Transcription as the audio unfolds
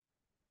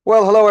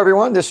Well, hello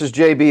everyone. This is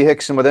J.B.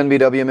 Hickson with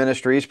NBW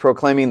Ministries,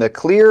 proclaiming the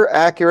clear,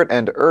 accurate,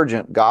 and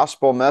urgent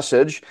gospel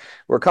message.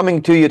 We're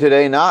coming to you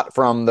today not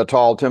from the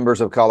tall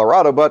timbers of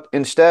Colorado, but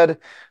instead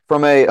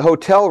from a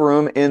hotel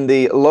room in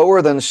the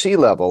lower than sea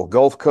level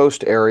Gulf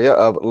Coast area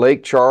of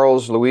Lake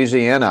Charles,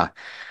 Louisiana.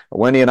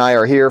 Wendy and I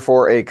are here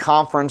for a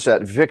conference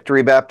at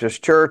Victory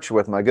Baptist Church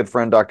with my good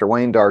friend Dr.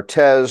 Wayne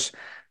Dartez.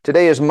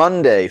 Today is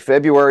Monday,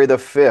 February the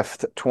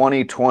 5th,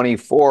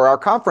 2024. Our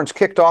conference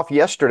kicked off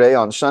yesterday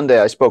on Sunday.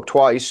 I spoke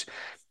twice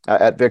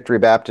at Victory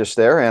Baptist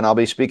there, and I'll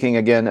be speaking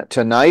again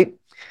tonight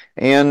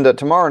and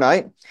tomorrow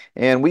night.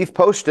 And we've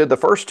posted the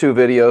first two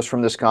videos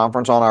from this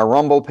conference on our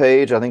Rumble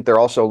page. I think they're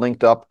also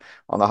linked up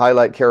on the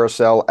highlight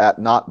carousel at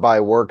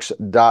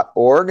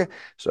notbyworks.org.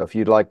 So if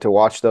you'd like to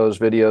watch those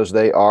videos,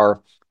 they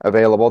are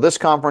available. This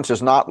conference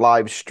is not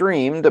live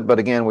streamed, but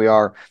again, we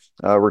are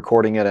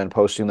recording it and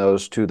posting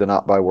those to the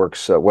Not By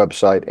Works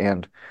website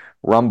and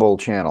Rumble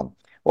channel.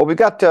 Well, we've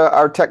got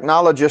our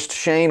technologist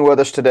Shane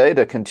with us today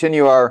to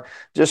continue our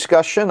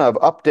discussion of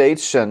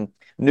updates and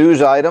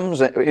news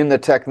items in the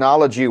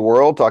technology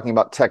world, talking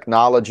about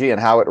technology and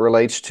how it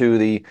relates to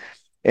the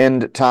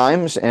end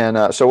times.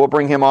 And so we'll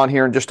bring him on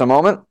here in just a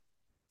moment.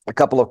 A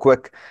couple of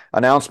quick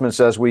announcements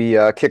as we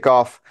kick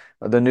off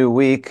the new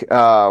week.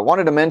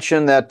 Wanted to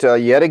mention that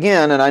yet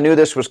again, and I knew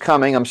this was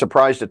coming. I'm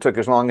surprised it took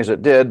as long as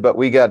it did, but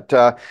we got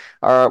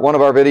one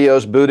of our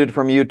videos booted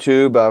from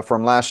YouTube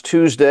from last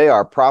Tuesday,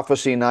 our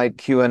Prophecy Night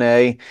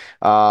Q&A.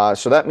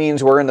 So that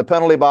means we're in the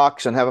penalty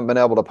box and haven't been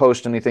able to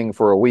post anything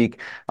for a week.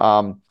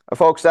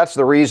 Folks, that's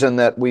the reason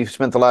that we've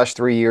spent the last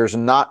 3 years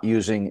not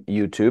using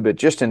YouTube. It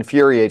just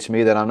infuriates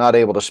me that I'm not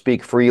able to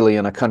speak freely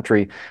in a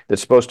country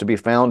that's supposed to be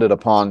founded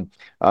upon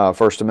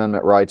First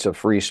Amendment rights of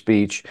free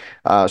speech.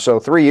 So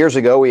 3 years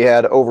ago, we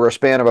had, over a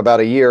span of about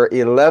a year,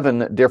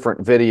 11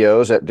 different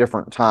videos at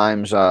different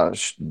times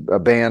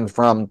banned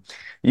from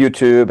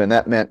YouTube, and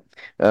that meant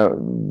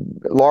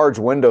large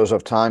windows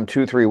of time,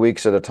 2-3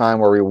 weeks at a time,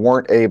 where we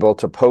weren't able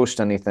to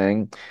post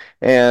anything.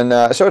 And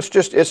so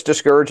it's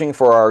discouraging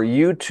for our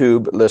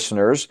YouTube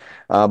listeners,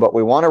 but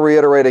we want to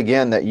reiterate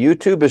again that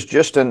YouTube is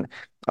just an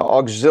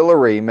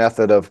auxiliary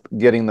method of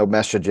getting the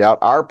message out.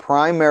 Our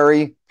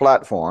primary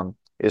platform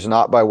is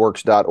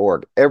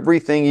notbyworks.org.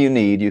 Everything you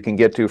need you can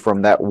get to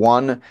from that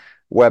one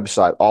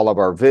website. All of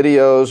our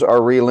videos are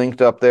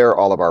relinked up there.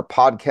 All of our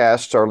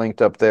podcasts are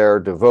linked up there,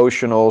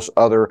 devotionals,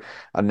 other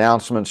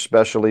announcements,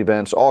 special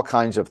events, all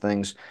kinds of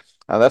things.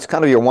 That's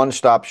kind of your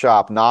one-stop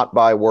shop,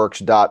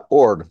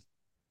 notbyworks.org.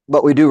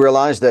 But we do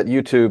realize that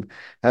YouTube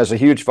has a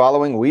huge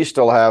following. We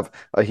still have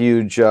a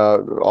huge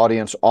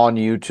audience on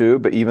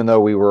YouTube, even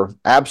though we were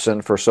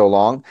absent for so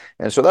long.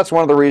 And so that's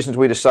one of the reasons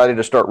we decided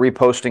to start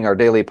reposting our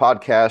daily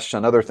podcasts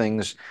and other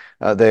things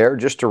there,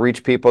 just to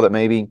reach people that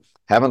maybe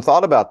haven't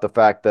thought about the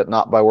fact that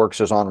Not By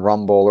Works is on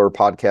Rumble or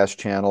podcast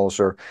channels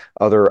or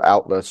other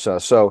outlets.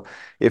 So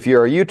if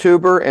you're a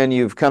YouTuber and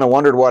you've kind of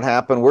wondered what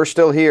happened, we're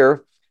still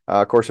here.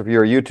 Of course, if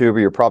you're a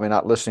YouTuber, you're probably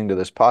not listening to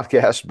this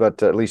podcast,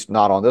 but at least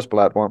not on this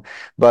platform.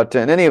 But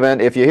in any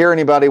event, if you hear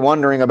anybody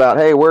wondering about,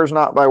 hey, where's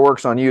Not By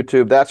Works on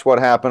YouTube, that's what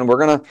happened.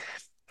 We're going to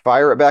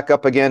fire it back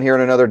up again here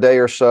in another day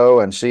or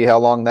so and see how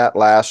long that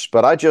lasts.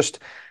 But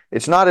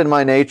it's not in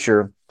my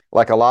nature,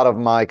 like a lot of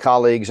my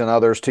colleagues and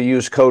others, to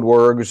use code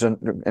words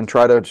and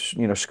try to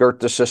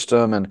skirt the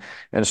system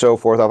and so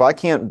forth. If I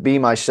can't be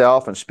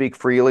myself and speak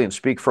freely and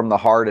speak from the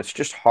heart, it's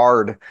just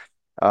hard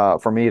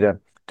for me to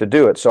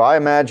do it. So I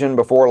imagine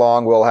before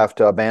long we'll have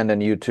to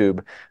abandon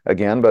YouTube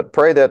again, but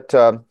pray that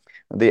the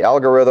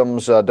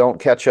algorithms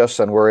don't catch us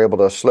and we're able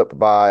to slip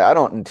by. I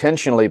don't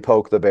intentionally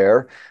poke the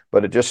bear,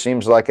 but it just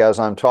seems like as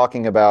I'm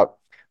talking about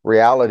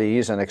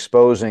realities and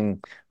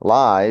exposing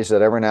lies,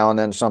 that every now and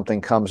then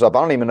something comes up.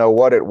 I don't even know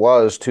what it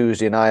was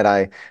Tuesday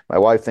night. My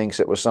wife thinks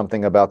it was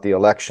something about the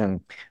election,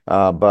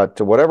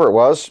 but whatever it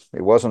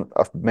wasn't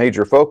a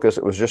major focus.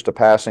 It was just a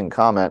passing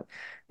comment.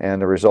 And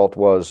the result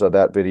was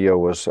that video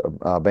was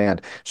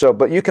banned. So,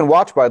 but you can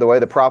watch, by the way,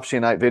 the Prophecy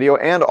Night video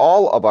and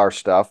all of our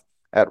stuff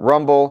at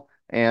Rumble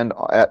and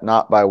at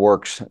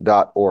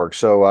notbyworks.org.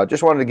 So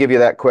just wanted to give you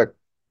that quick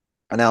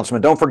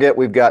announcement. Don't forget,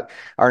 we've got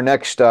our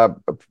next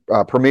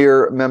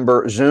Premier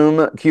member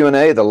Zoom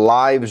Q&A, the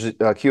live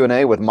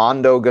Q&A with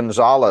Mondo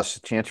Gonzalez.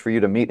 A chance for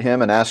you to meet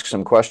him and ask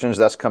some questions.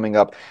 That's coming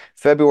up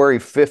February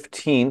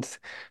 15th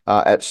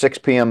at 6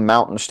 p.m.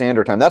 Mountain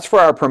Standard Time. That's for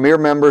our Premier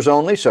members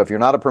only, so if you're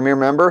not a Premier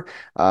member,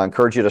 I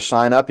encourage you to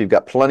sign up. You've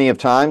got plenty of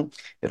time.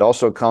 It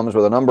also comes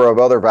with a number of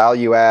other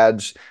value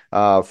adds,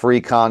 free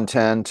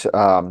content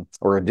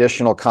or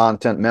additional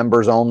content,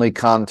 members-only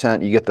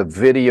content. You get the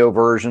video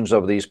versions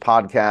of these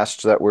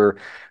podcasts that we're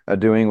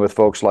doing with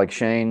folks like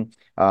Shane,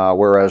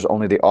 whereas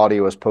only the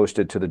audio is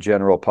posted to the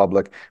general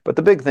public. But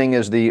the big thing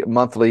is the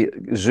monthly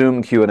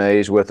Zoom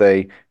Q&As with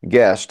a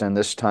guest, and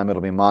this time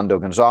it'll be Mondo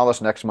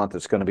Gonzalez. Next month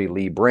it's going to be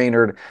Lee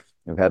Brainerd.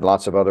 We've had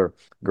lots of other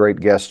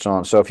great guests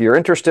on. So if you're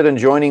interested in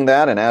joining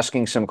that and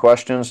asking some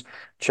questions,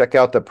 check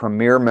out the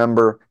Premier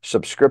Member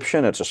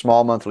subscription. It's a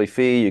small monthly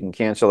fee. You can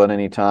cancel at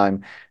any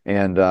time,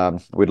 and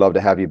we'd love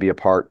to have you be a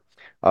part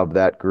of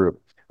that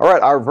group. All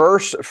right, our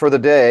verse for the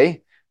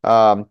day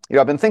I've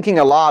been thinking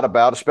a lot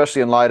about,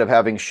 especially in light of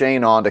having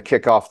Shane on to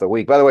kick off the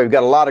week. By the way, we've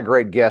got a lot of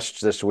great guests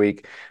this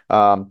week.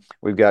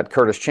 We've got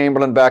Curtis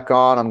Chamberlain back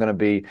on. I'm going to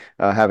be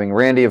having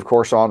Randy, of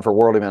course, on for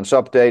World Events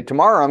Update.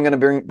 Tomorrow, I'm going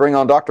to bring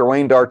on Dr.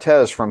 Wayne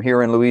Dartez from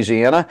here in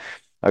Louisiana,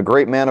 a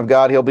great man of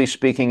God. He'll be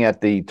speaking at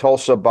the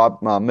Tulsa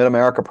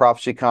Mid-America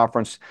Prophecy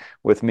Conference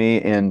with me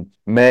in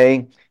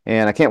May.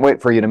 And I can't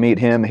wait for you to meet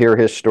him, hear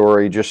his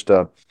story. Just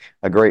a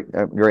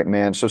great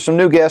man. So some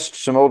new guests,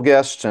 some old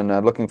guests,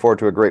 and looking forward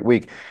to a great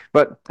week.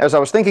 But as I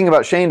was thinking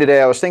about Shane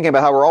today, I was thinking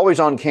about how we're always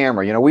on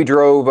camera. We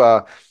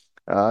drove,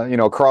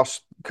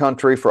 across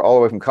country for all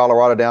the way from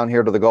Colorado down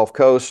here to the Gulf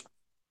Coast.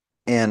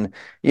 And,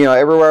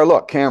 everywhere I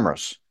look,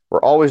 cameras.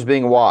 We're always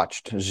being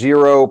watched.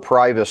 Zero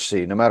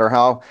privacy. No matter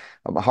how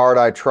hard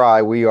I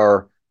try, we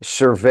are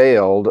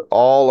surveilled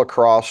all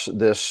across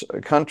this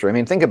country. I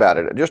mean, think about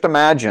it. Just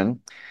imagine,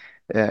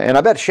 and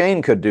I bet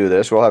Shane could do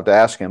this, we'll have to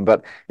ask him,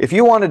 but if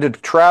you wanted to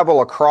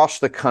travel across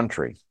the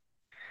country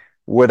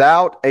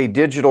without a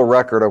digital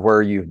record of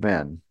where you've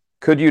been,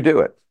 could you do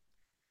it?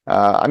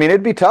 I mean,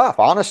 it'd be tough,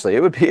 honestly.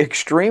 It would be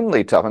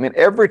extremely tough. I mean,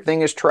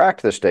 everything is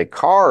tracked this day.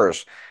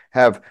 Cars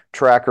have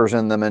trackers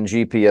in them and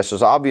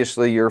GPSs.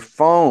 Obviously, your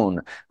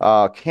phone,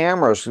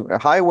 cameras,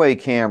 highway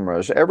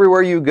cameras,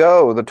 everywhere you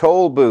go, the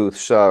toll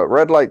booths,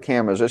 red light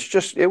cameras.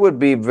 It would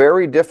be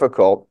very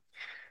difficult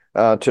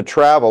to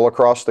travel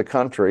across the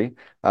country,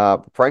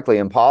 frankly,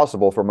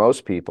 impossible for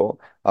most people,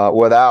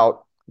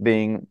 without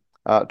being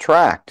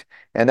tracked.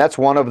 And that's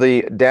one of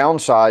the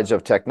downsides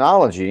of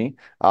technology.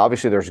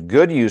 Obviously, there's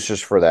good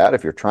uses for that.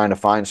 If you're trying to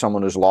find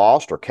someone who's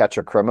lost or catch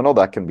a criminal,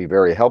 that can be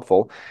very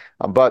helpful.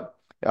 But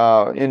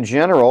in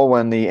general,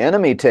 when the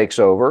enemy takes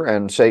over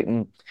and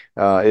Satan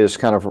is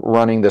kind of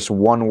running this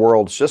one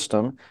world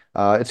system,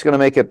 it's going to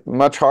make it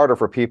much harder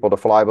for people to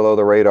fly below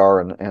the radar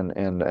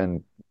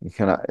and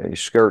kind of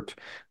skirt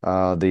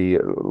the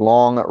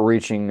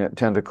long-reaching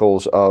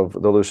tentacles of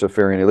the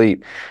Luciferian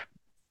elite.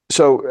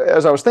 So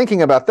as I was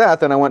thinking about that,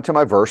 then I went to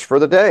my verse for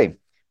the day.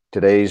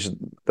 Today's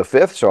the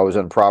 5th, so I was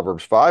in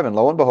Proverbs 5, and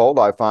lo and behold,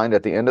 I find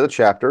at the end of the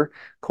chapter,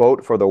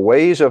 quote, "For the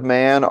ways of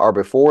man are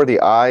before the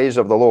eyes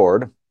of the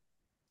Lord,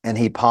 and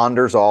he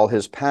ponders all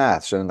his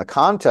paths." And in the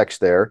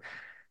context there,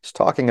 it's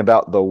talking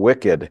about the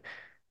wicked.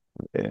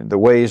 The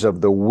ways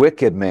of the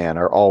wicked man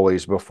are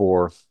always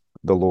before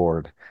the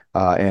Lord,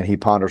 and he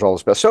ponders all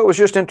his paths. So it was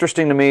just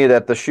interesting to me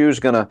that the shoe's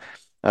going to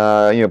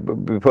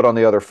be put on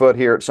the other foot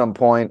here at some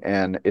point,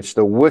 and it's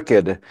the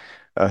wicked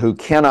who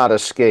cannot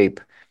escape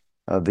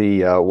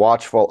the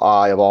watchful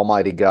eye of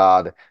Almighty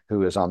God,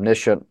 who is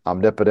omniscient,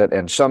 omnipotent,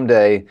 and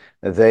someday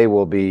they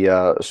will be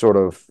sort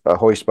of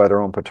hoisted by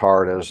their own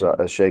petard, as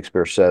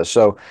Shakespeare says.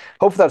 So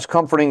hope that's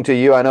comforting to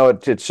you. I know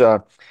it's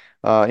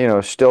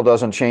still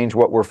doesn't change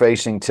what we're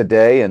facing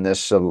today in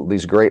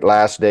these great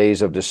last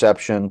days of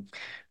deception,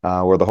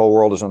 where the whole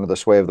world is under the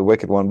sway of the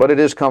wicked one. But it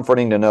is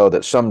comforting to know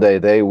that someday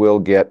they will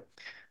get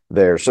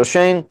there. So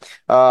Shane,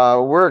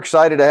 we're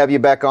excited to have you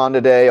back on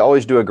today.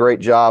 Always do a great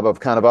job of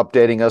kind of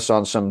updating us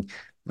on some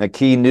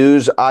key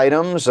news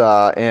items,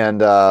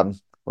 and we're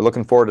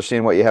looking forward to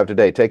seeing what you have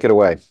today. Take it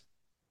away.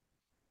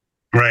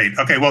 Great.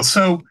 Okay. Well, it's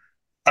going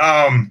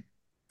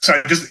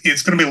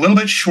to be a little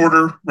bit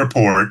shorter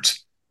report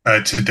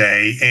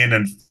today, and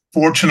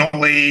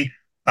unfortunately,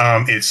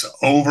 it's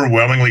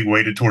overwhelmingly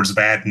weighted towards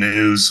bad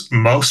news.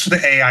 Most of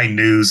the AI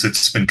news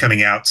that's been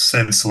coming out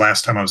since the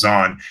last time I was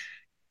on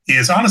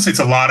is honestly, it's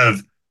a lot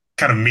of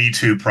kind of Me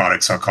Too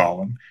products, I'll call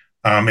them.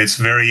 It's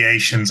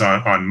variations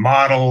on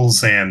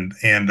models and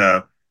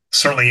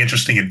certainly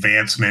interesting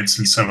advancements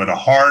in some of the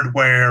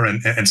hardware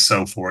and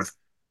so forth.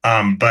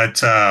 I think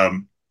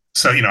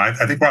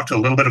we're off to a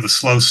little bit of a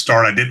slow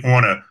start. I didn't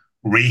want to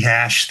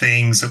rehash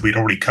things that we'd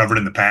already covered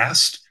in the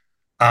past.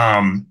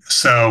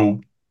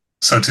 So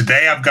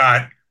today I've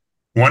got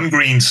one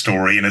green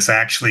story, and it's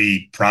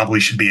actually probably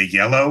should be a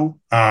yellow.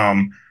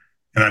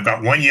 And I've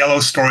got one yellow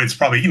story. It's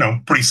probably,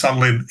 pretty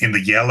subtle in the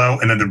yellow,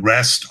 and then the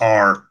rest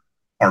are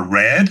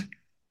red.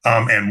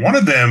 And one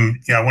of them,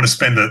 I want to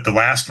spend the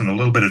last one a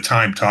little bit of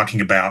time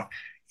talking about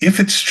if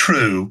it's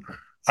true.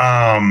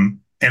 And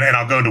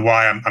I'll go into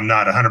why I'm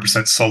not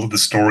 100% sold that the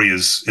story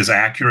is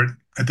accurate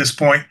at this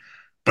point.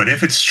 But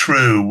if it's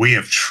true, we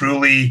have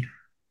truly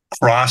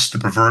crossed the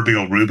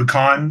proverbial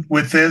Rubicon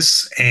with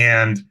this,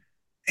 and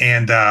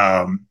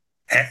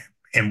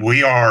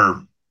we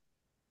are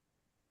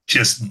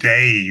just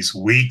days,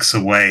 weeks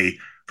away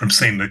from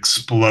seeing the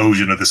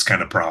explosion of this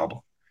kind of problem.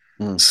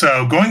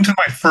 So going to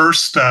my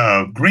first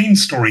green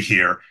story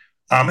here,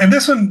 and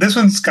this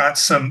one's got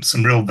some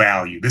real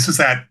value.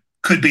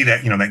 Could be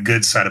that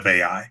good side of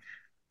AI.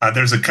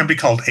 There's a company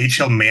called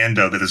HL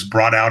Mando that has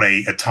brought out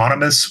a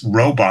autonomous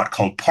robot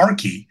called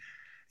Parky,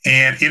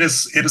 and it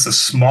is a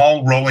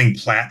small rolling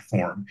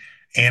platform,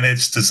 and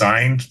it's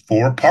designed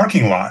for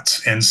parking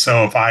lots. And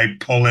so if I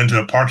pull into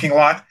a parking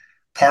lot,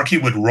 Parky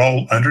would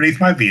roll underneath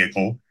my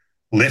vehicle,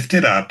 lift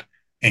it up,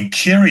 and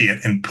carry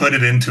it and put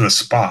it into a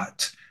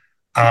spot.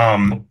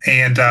 And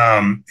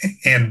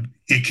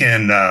it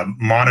can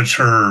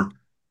monitor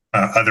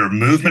other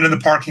movement in the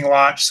parking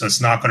lot, so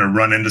it's not going to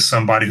run into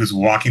somebody who's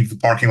walking through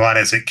the parking lot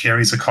as it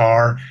carries a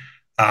car.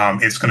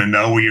 It's going to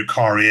know where your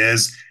car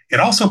is. It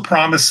also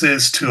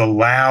promises to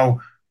allow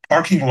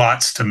parking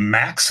lots to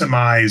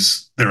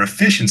maximize their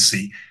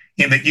efficiency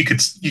in that you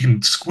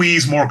can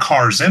squeeze more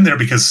cars in there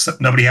because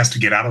nobody has to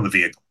get out of the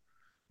vehicle,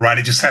 right?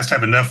 It just has to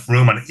have enough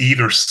room on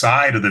either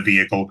side of the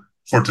vehicle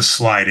for it to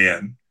slide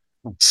in.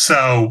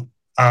 So,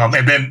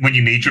 and then when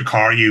you need your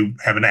car, you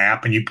have an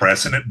app and you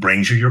press and it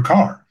brings you your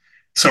car.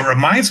 So it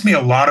reminds me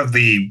a lot of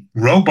the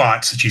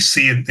robots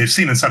that they've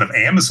seen inside of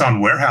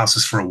Amazon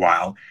warehouses for a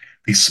while.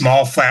 These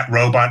small flat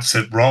robots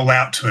that roll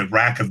out to a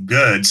rack of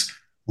goods,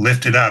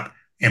 lift it up,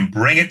 and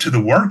bring it to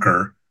the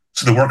worker,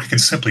 so the worker can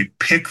simply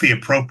pick the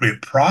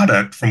appropriate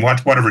product from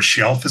whatever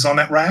shelf is on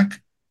that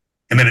rack,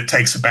 and then it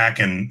takes it back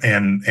and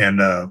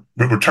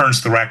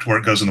returns the rack to where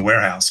it goes in the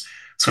warehouse.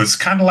 So it's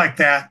kind of like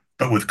that,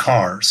 but with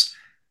cars.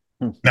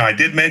 Now, I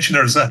did mention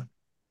there's a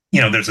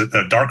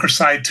darker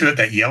side to it,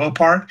 that yellow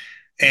part,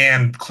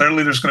 and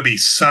clearly there's going to be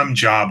some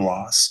job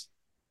loss.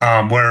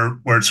 Where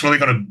it's really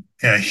going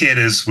to hit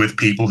is with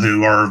people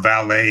who are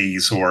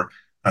valets or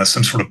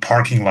some sort of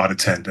parking lot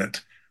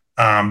attendant.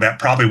 That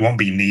probably won't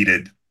be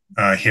needed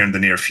here in the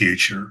near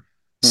future.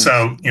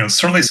 So,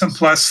 certainly some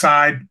plus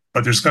side,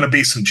 but there's going to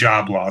be some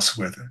job loss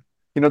with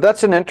it.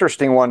 That's an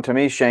interesting one to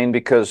me, Shane,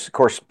 because of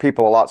course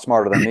people a lot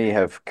smarter than me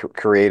have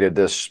created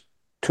this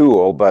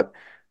tool, but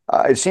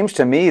it seems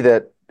to me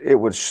that it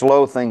would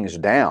slow things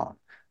down.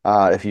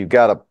 If you've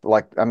got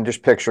I'm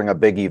just picturing a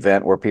big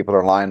event where people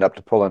are lined up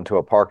to pull into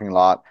a parking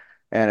lot,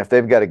 and if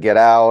they've got to get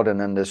out and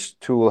then this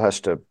tool has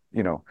to,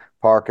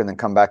 park and then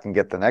come back and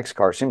get the next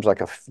car, it seems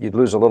like you'd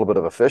lose a little bit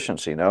of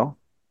efficiency, no?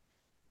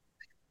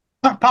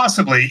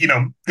 Possibly,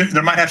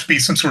 there might have to be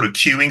some sort of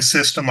queuing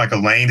system, like a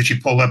lane that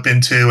you pull up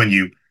into and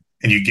you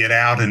get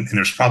out, and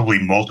there's probably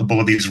multiple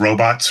of these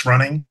robots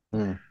running.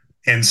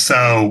 And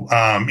so,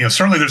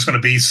 certainly there's going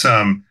to be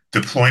some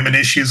deployment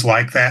issues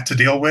like that to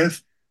deal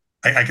with.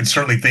 I can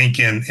certainly think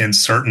in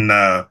certain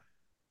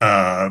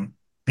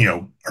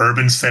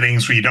urban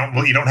settings where you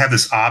don't have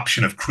this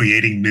option of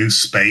creating new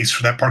space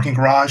for that parking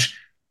garage.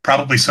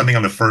 Probably something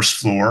on the first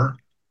floor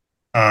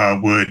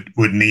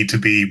would need to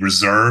be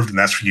reserved, and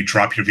that's where you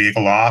drop your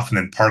vehicle off, and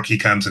then Parky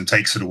comes and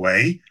takes it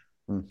away.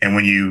 And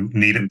when you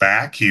need it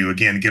back, you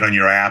again get on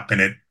your app,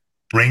 and it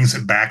brings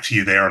it back to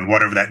you there on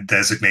whatever that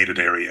designated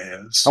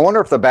area is. I wonder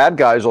if the bad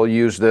guys will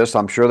use this.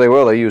 I'm sure they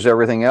will. They use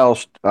everything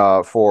else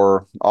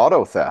for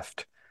auto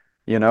theft.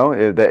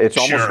 It's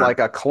almost like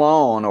a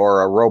clone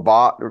or a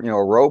robot, a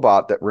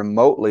robot that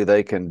remotely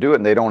they can do it,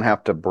 and they don't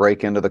have to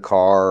break into the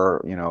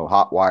car,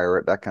 hot wire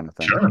it, that kind of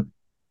thing. Sure.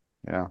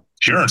 Yeah.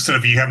 Sure. Instead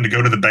of you having to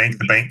go to the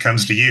bank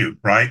comes to you,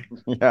 right?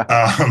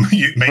 Yeah.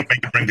 You make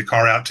it bring the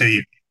car out to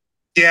you.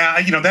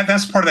 Yeah,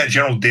 that's part of that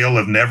general deal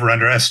of never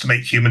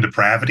underestimate human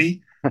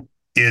depravity.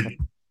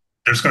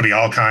 There's going to be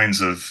all kinds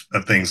of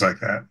things like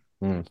that.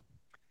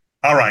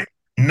 All right.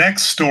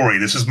 Next story.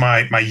 This is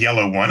my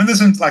yellow one. And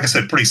this is, like I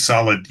said, pretty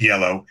solid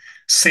yellow.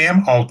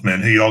 Sam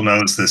Altman, who you all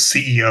know is the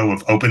CEO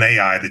of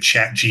OpenAI, the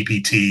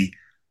ChatGPT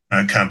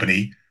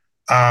company,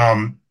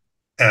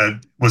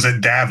 was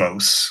at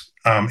Davos.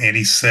 And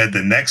he said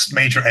the next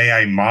major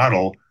AI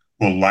model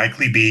will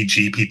likely be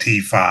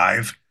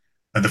GPT-5.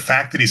 The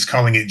fact that he's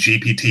calling it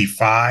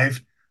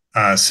GPT-5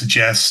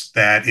 suggests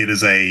that it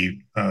is a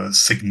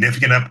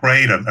significant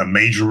upgrade, a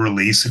major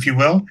release, if you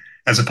will,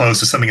 as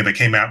opposed to something that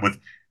came out with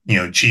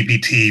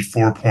GPT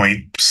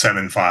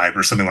 4.75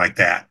 or something like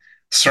that.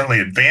 Certainly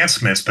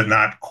advancements, but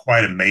not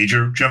quite a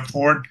major jump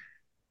forward.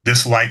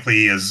 This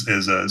likely is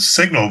a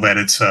signal that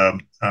it's a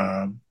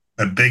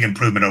big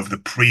improvement over the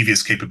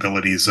previous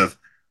capabilities of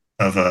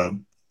a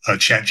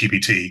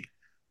ChatGPT.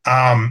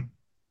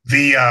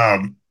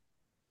 The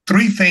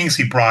three things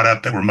he brought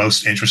up that were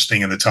most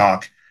interesting in the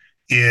talk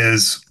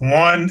is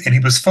one, and he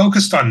was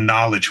focused on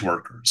knowledge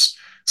workers.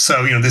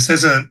 So, this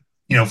isn't,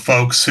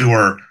 folks who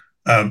are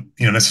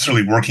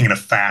necessarily working in a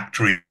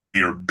factory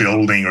or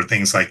building or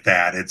things like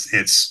that.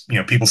 It's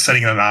people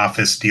sitting in an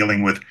office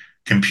dealing with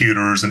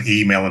computers and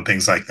email and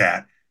things like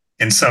that.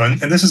 And so, and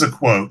this is a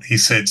quote. He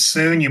said,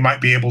 "Soon you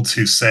might be able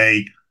to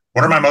say,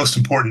 what are my most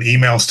important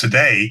emails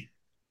today?"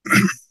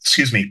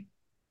 Excuse me.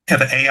 Have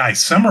the AI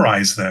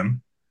summarize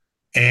them,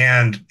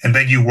 and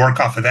then you work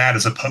off of that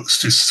as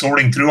opposed to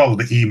sorting through all of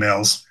the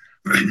emails.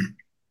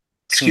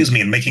 Excuse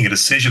me, and making a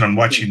decision on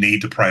what you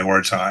need to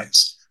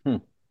prioritize.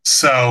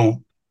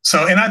 So,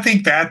 and I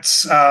think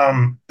that's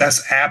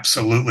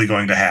absolutely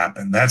going to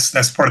happen.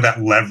 That's part of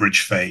that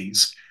leverage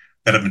phase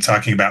that I've been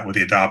talking about with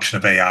the adoption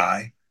of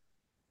AI.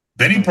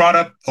 Then he brought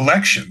up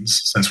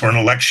elections, since we're in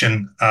an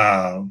election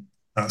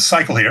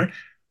cycle here.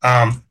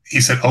 He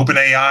said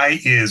OpenAI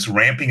is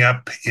ramping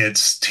up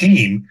its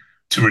team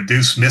to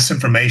reduce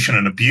misinformation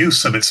and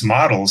abuse of its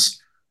models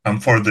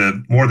for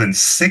the more than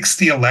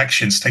 60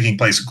 elections taking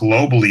place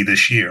globally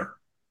this year.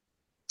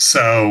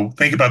 So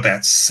think about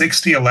that,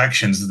 60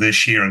 elections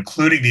this year,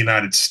 including the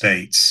United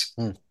States.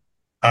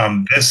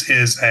 This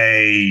is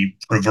a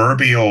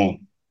proverbial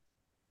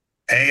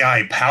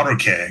AI powder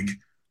keg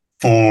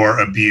for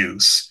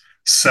abuse.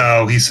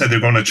 So he said they're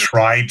going to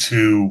try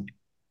to,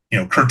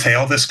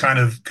 curtail this kind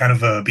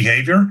of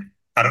behavior.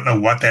 I don't know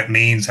what that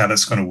means, how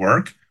that's going to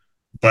work,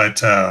 but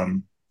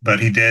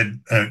he did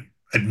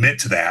admit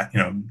to that.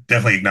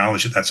 Definitely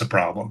acknowledge that that's a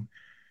problem.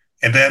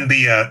 And then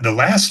the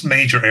last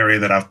major area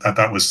that I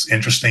thought was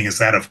interesting is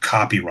that of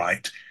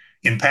copyright.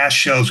 In past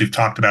shows, we've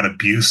talked about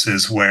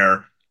abuses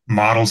where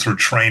models were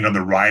trained on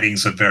the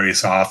writings of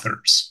various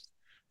authors,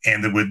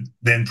 and that would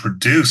then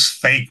produce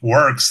fake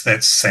works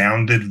that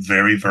sounded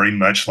very, very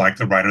much like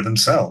the writer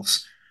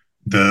themselves.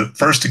 The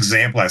first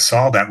example I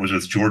saw that was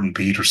with Jordan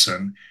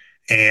Peterson,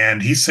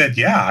 and he said,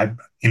 "Yeah,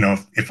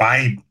 if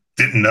I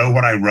didn't know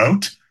what I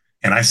wrote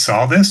and I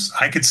saw this,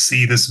 I could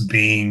see this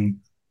being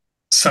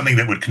something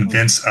that would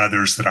convince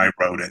others that I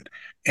wrote it."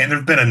 And there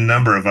have been a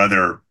number of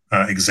other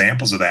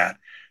examples of that.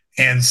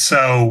 And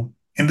so,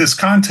 in this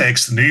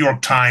context, the New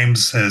York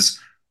Times has,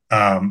 if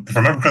I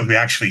remember correctly,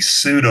 actually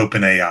sued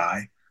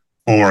OpenAI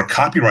for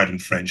copyright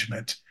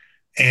infringement.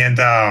 And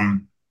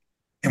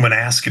when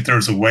asked if there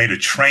was a way to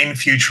train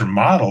future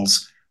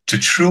models to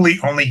truly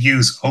only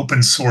use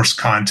open source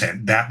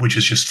content, that which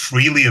is just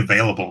freely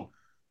available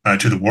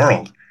to the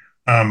world,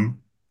 um,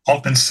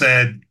 Altman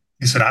said,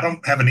 he said, "I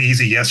don't have an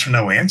easy yes or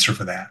no answer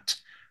for that."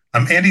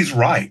 And he's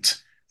right.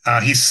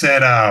 He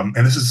said, and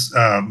this is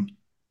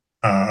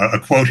a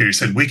quote here. He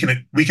said, "We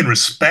can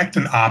respect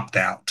an opt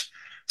out."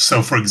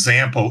 So, for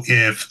example,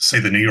 if say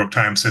the New York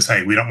Times says,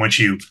 "Hey, we don't want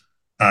you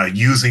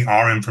using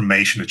our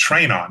information to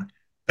train on,"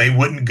 they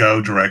wouldn't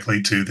go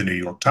directly to the New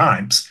York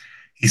Times.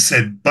 He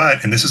said,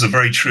 "But, and this is a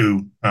very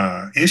true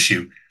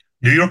issue,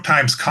 New York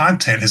Times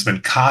content has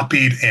been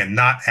copied and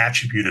not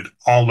attributed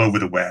all over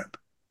the web."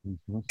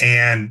 Mm-hmm.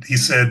 And he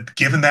said,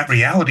 given that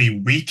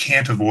reality, we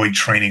can't avoid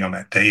training on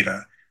that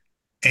data.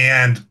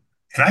 And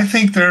I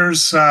think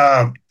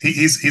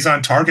he's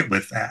on target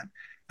with that.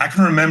 I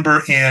can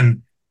remember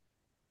and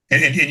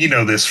you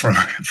know this from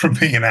from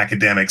being in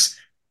academics,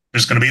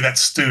 there's going to be that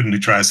student who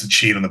tries to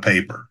cheat on the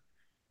paper.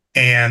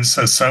 And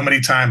so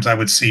many times I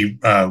would see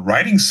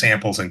writing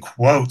samples and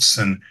quotes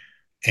and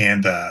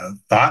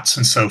thoughts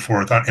and so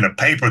forth in a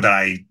paper that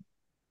I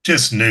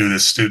just knew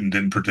this student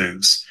didn't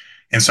produce.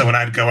 And so when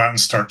I'd go out and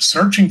start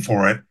searching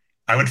for it,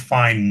 I would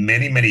find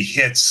many, many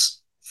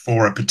hits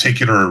for a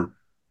particular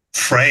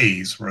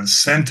phrase or a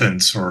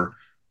sentence or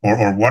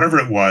whatever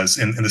it was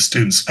in the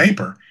student's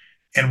paper.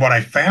 And what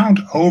I found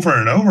over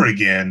and over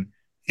again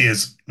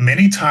is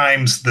many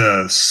times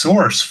the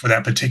source for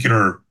that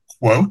particular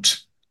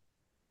quote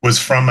was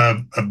from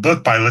a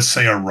book by, let's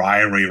say, a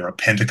Ryrie or a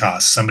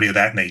Pentecost, somebody of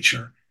that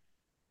nature.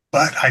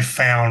 But I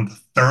found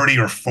 30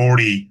 or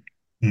 40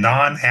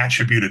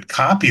 non-attributed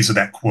copies of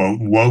that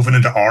quote woven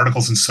into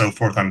articles and so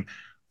forth on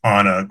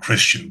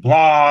Christian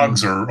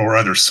blogs or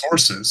other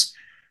sources.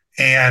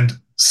 And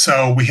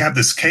so we have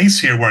this case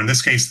here where, in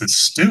this case, the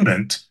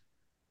student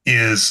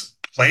is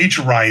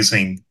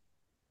plagiarizing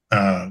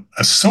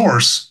a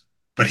source,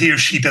 but he or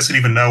she doesn't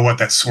even know what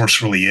that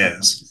source really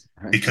is,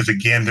 because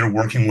again, they're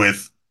working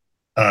with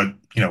uh,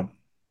 you know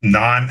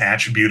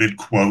non-attributed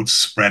quotes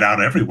spread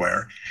out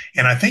everywhere.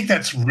 And I think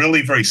that's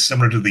really very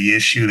similar to the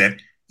issue that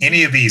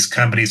any of these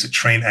companies that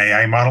train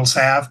AI models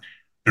have.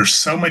 There's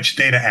so much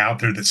data out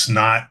there that's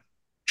not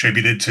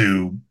attributed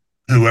to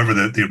whoever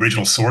the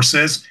original source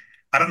is.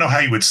 I don't know how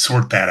you would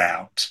sort that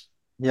out.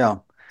 Yeah.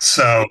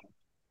 So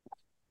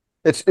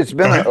It's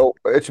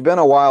been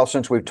a while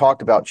since we've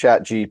talked about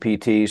Chat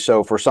GPT.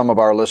 So for some of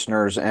our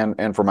listeners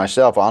and for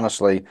myself,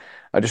 honestly,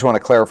 I just want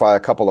to clarify a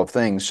couple of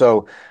things.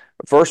 So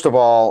first of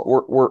all,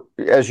 we're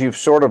as you've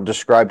sort of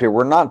described here,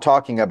 we're not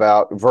talking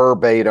about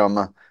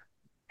verbatim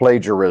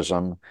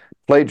plagiarism.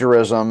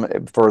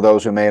 Plagiarism, for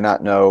those who may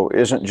not know,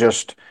 isn't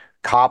just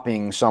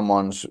copying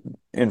someone's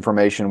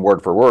information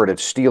word for word,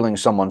 it's stealing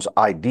someone's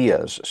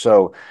ideas.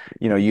 So,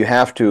 you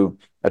have to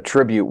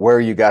attribute where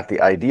you got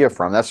the idea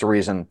from. That's the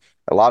reason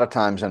a lot of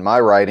times in my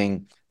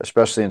writing,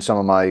 especially in some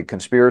of my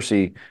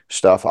conspiracy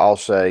stuff, I'll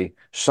say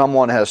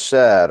someone has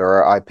said,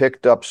 or I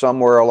picked up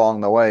somewhere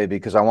along the way,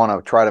 because I want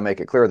to try to make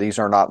it clear these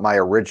are not my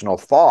original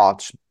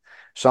thoughts.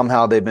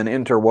 Somehow they've been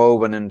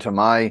interwoven into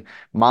my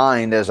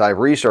mind as I've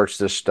researched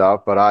this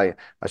stuff, but I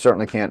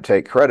certainly can't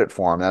take credit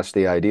for them. That's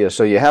the idea.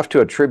 So you have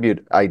to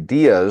attribute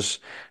ideas,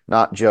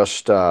 not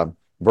just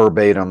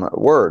verbatim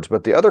words.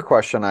 But the other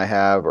question I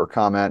have or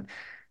comment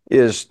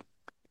is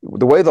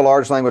the way the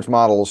large language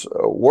models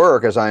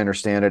work, as I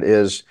understand it,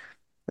 is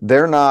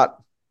they're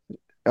not,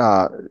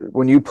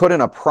 when you put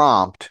in a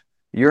prompt,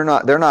 they're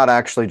not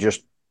actually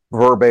just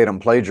verbatim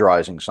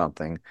plagiarizing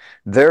something.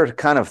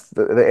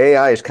 The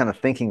AI is kind of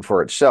thinking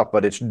for itself,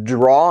 but it's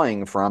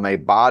drawing from a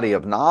body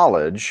of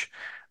knowledge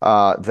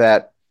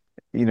that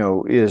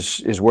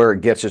is where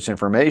it gets its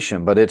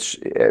information. But it's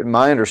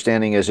my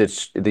understanding is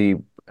it's the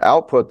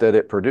output that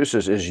it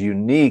produces is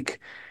unique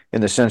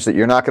in the sense that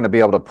you're not going to be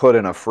able to put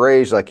in a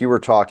phrase like you were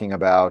talking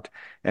about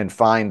and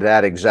find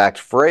that exact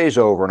phrase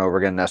over and over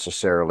again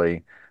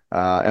necessarily.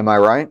 Am I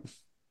right?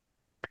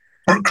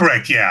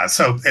 correct, yeah.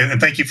 So, and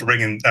thank you for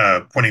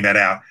pointing that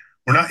out.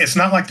 It's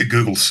not like the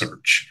Google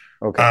search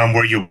Okay.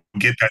 where you'll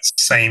get that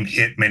same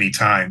hit many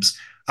times.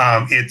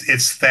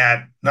 It's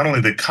that not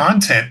only the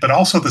content but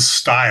also the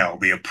style,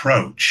 the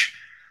approach.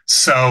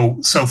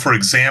 So for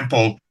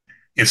example,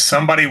 if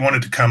somebody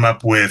wanted to come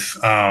up with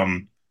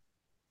the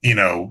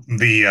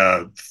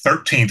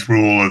 13th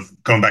rule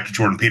of going back to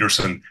Jordan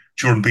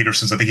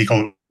Peterson's, I think he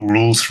called it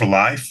rules for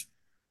life.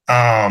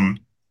 Um,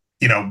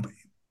 you know,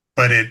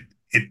 but it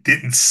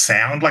didn't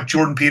sound like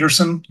Jordan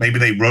Peterson. Maybe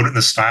they wrote it in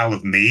the style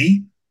of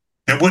me.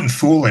 That wouldn't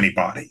fool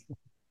anybody.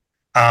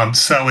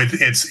 So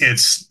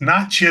it's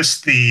not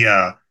just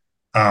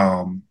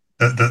um,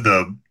 the the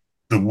the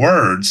the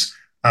words,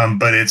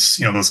 but it's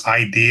those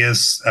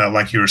ideas,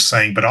 like you were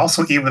saying, but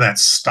also even that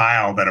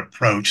style, that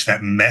approach,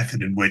 that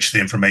method in which the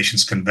information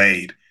is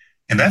conveyed,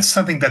 and that's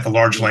something that the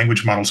large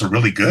language models are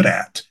really good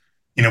at.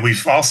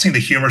 We've all seen the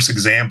humorous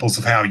examples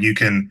of how you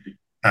can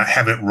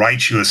have it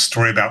write you a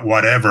story about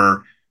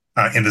whatever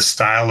in the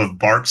style of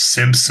Bart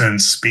Simpson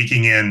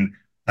speaking in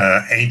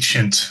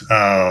ancient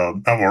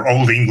or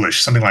old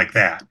English, something like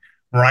that,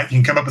 right? You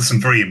can come up with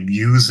some very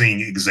amusing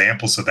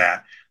examples of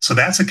that. So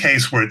that's a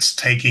case where it's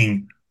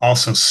taking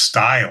also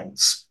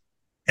styles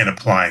and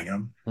applying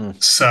them.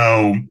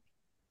 Mm.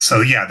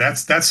 So yeah,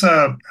 that's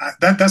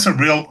a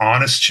real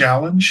honest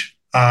challenge.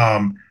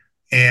 And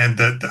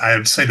I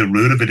would say the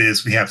root of it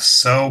is we have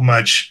so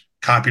much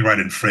copyright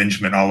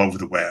infringement all over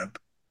the web.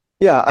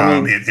 Yeah,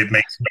 I mean, It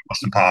makes it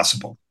almost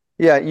impossible.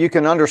 yeah, you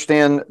can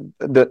understand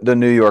the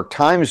New York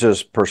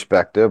Times's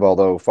perspective,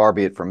 although far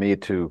be it from me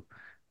to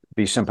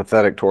be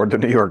sympathetic toward the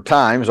New York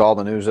Times, all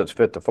the news that's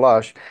fit to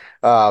flush.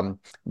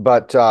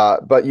 But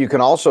you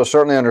can also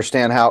certainly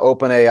understand how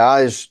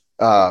OpenAI's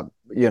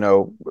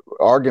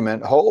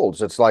argument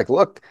holds. It's like,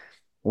 look,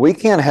 we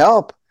can't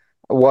help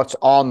what's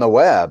on the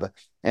web,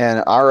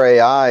 and our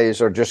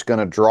AIs are just going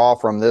to draw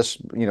from this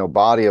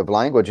body of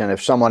language. And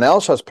if someone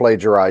else has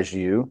plagiarized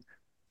you,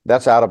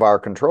 that's out of our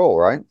control,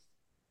 right?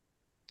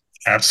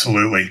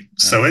 Absolutely.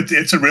 So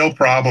it's a real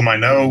problem. I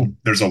know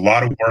there's a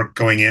lot of work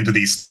going into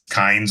these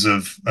kinds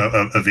of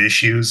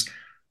issues.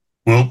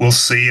 We'll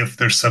see if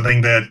there's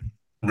something that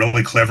a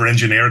really clever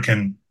engineer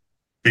can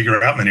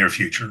figure out in the near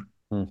future.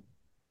 Hmm.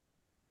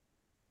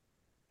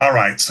 All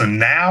right. So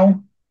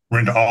now we're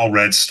into all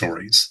red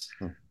stories.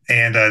 Hmm.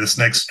 And this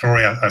next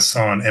story I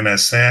saw on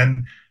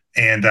MSN,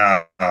 and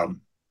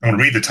I'm going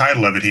to read the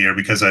title of it here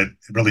because it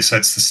really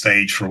sets the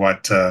stage for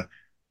what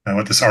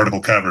this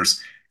article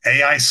covers.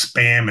 AI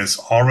spam is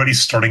already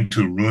starting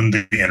to ruin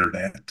the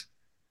internet.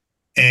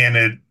 And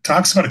it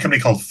talks about a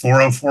company called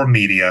 404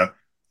 Media.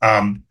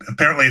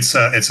 Apparently,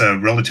 it's a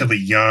relatively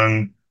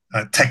young,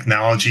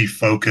 technology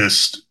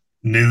focused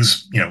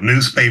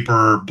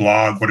newspaper,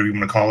 blog, whatever you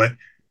want to call it,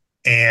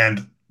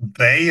 and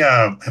they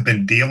have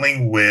been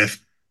dealing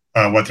with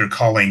what they're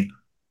calling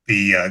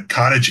the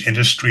cottage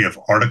industry of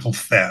article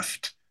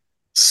theft.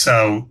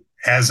 So,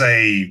 as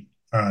a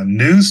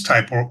news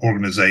type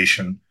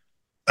organization,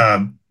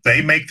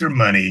 they make their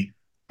money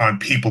on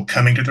people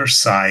coming to their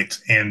site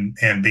and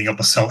being able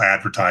to sell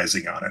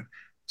advertising on it,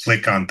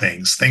 click on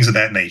things of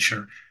that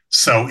nature.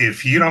 So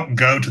if you don't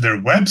go to their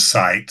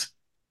website,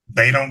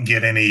 they don't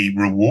get any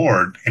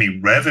reward, any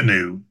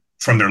revenue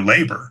from their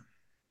labor.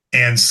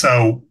 And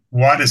so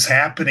what is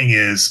happening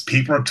is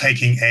people are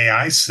taking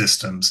AI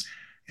systems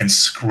and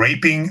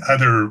scraping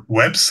other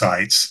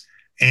websites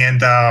and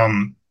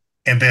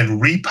then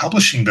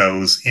republishing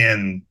those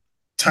in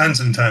tons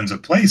and tons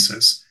of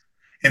places.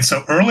 And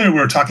so earlier we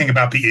were talking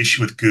about the issue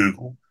with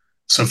Google.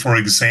 So for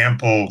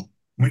example,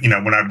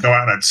 when I'd go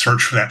out and I'd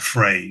search for that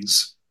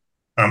phrase,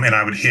 and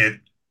I would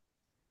hit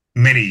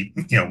many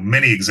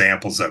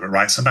examples of it,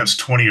 right? Sometimes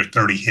 20 or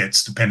 30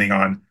 hits, depending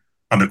on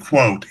the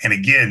quote. And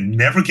again,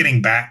 never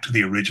getting back to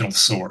the original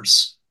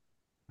source,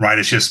 right?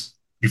 It's just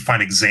you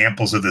find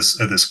examples of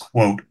this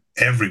quote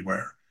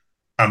everywhere.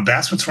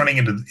 That's what's running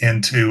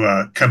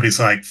into companies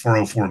like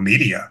 404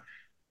 Media.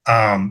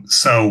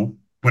 So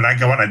when I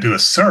go out and I do a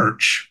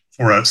search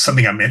for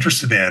something I'm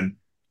interested in,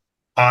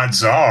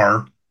 odds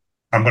are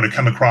I'm going to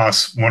come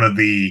across one of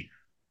the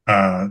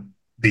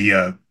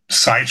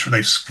sites where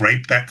they've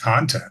scraped that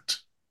content,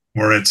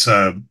 where it's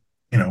a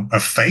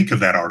fake of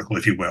that article,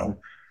 if you will.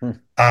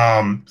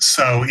 Hmm.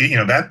 So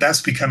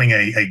that's becoming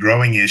a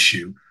growing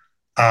issue.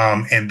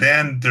 And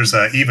then there's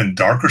a even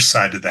darker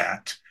side to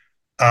that.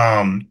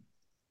 Um,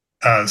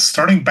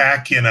 Starting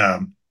back in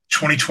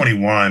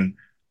 2021,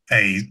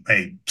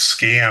 a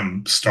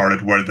scam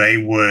started where they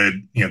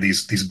would,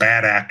 these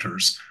bad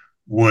actors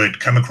would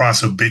come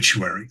across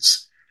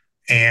obituaries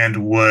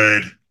and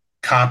would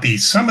copy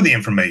some of the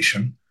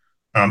information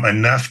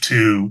enough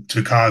to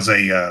cause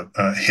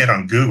a hit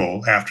on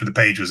Google after the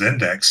page was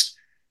indexed,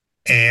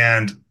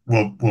 and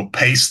we'll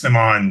paste them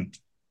on,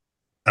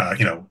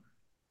 you know,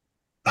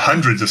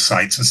 hundreds of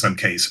sites in some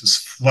cases,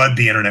 flood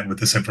the internet with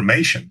this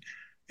information.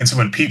 And so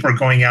when people are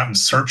going out and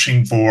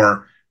searching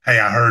for, hey,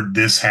 I heard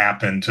this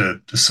happen to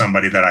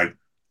somebody that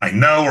I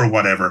know or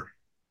whatever,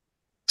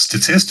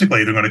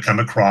 statistically they're going to come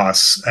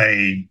across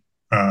a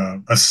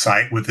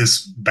site with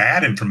this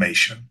bad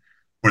information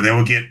where they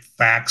will get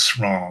facts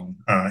wrong,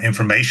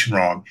 information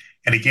wrong.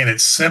 And again,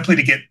 it's simply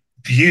to get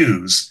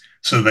views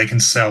so they can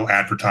sell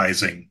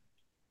advertising,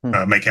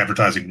 Hmm. make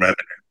advertising revenue.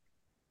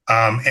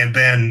 And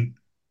then,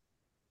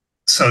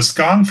 so it's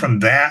gone from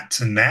that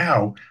to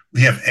now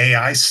we have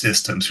AI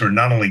systems who are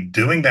not only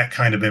doing that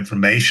kind of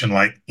information,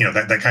 like,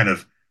 that kind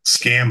of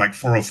scam like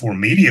 404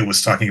 Media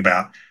was talking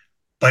about,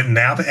 but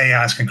now the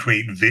AIs can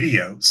create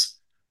videos,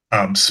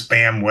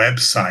 spam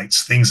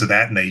websites, things of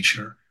that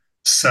nature.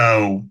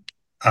 So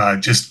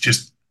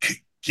just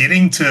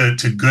getting to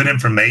good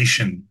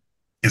information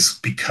is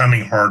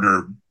becoming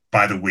harder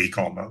by the week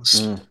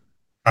almost.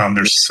 Hmm.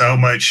 There's so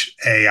much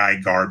AI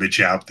garbage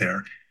out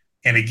there.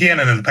 And again,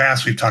 and in the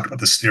past, we've talked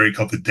about this theory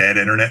called the dead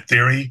internet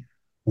theory,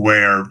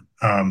 where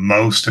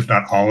most, if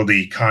not all, of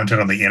the content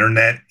on the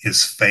internet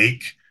is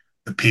fake.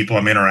 The people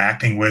I'm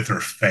interacting with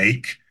are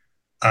fake.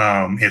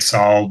 It's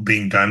all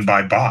being done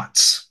by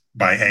bots,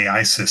 by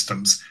AI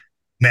systems.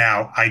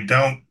 Now, I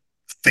don't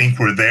think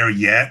we're there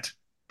yet,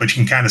 but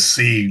you can kind of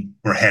see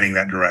we're heading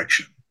that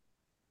direction.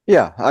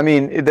 Yeah, I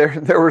mean,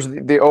 there was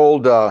the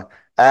old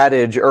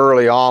adage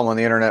early on when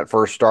the internet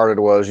first started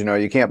was,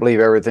 you can't believe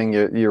everything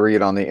you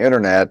read on the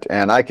internet.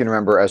 And I can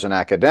remember as an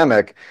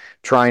academic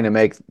trying to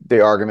make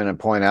the argument and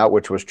point out,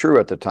 which was true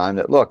at the time,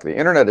 that look, the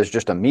internet is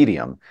just a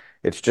medium.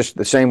 It's just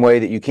the same way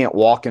that you can't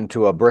walk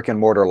into a brick and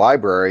mortar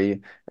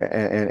library,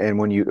 and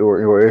when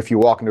or if you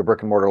walk into a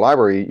brick and mortar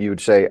library, you would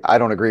say, I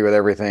don't agree with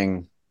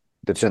everything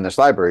that's in this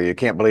library. You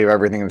can't believe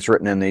everything that's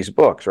written in these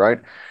books, right?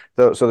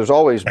 So there's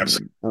always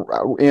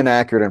Absolutely.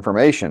 inaccurate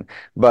information.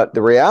 But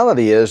the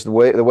reality is the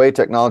way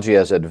technology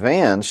has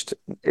advanced,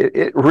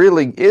 it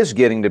really is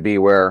getting to be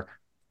where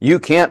you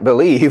can't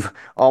believe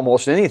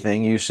almost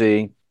anything you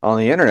see on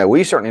the internet.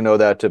 We certainly know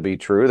that to be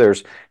true.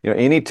 There's,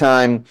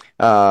 anytime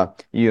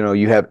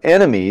you have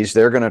enemies,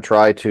 they're going to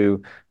try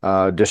to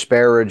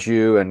disparage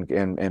you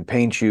and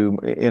paint you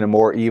in a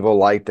more evil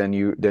light than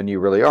you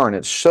really are. And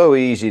it's so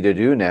easy to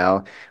do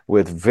now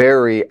with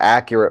very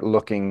accurate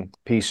looking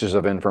pieces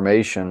of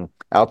information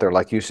out there,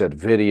 like you said,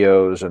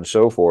 videos and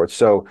so forth.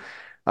 So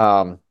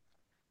I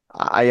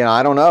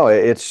don't know.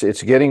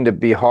 It's getting to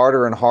be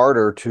harder and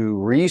harder to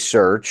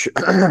research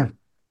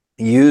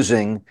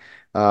using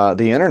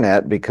the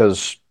internet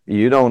because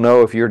you don't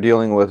know if you're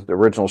dealing with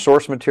original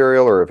source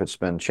material or if it's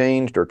been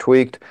changed or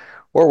tweaked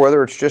or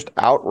whether it's just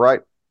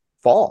outright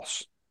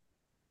false.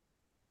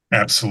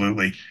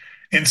 Absolutely.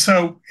 And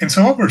so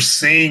what we're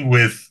seeing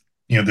with,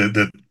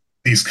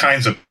 these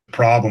kinds of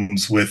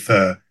problems with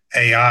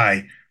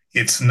AI,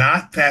 it's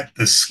not that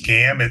the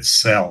scam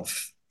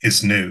itself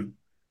is new.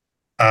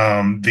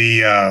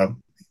 The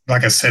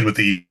Like I said, with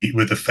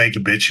the fake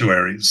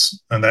obituaries,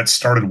 and that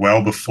started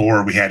well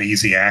before we had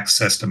easy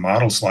access to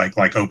models like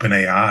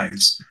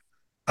OpenAI's,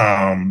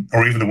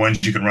 or even the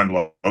ones you can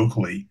run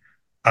locally.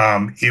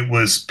 It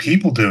was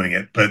people doing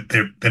it, but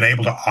they've been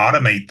able to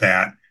automate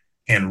that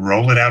and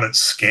roll it out at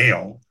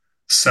scale.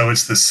 So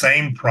it's the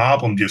same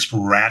problem, just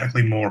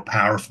radically more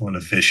powerful and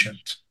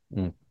efficient.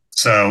 Mm.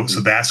 So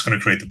that's going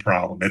to create the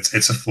problem.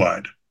 It's a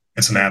flood.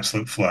 It's an Yeah.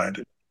 absolute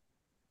flood.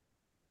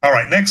 All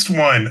right, next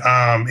one.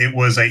 It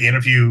was an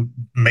interview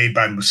made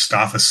by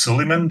Mustafa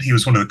Suleiman. He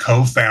was one of the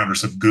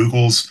co-founders of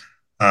Google's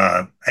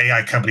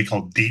AI company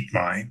called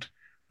DeepMind,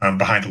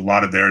 behind a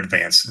lot of their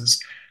advances.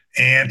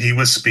 And he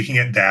was speaking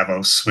at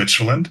Davos,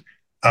 Switzerland,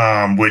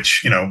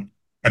 which,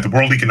 at the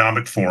World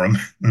Economic Forum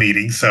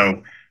meeting.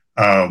 So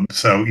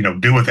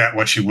do with that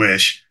what you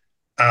wish.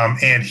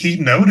 And he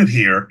noted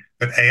here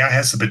that AI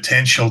has the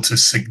potential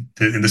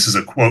and this is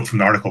a quote from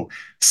the article,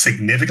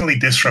 significantly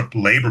disrupt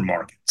labor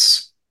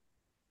markets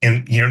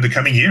in the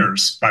coming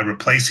years by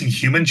replacing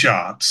human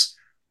jobs.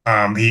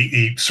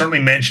 He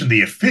certainly mentioned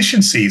the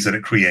efficiencies that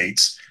it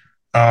creates,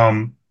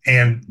 but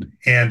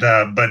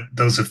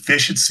those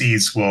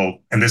efficiencies will,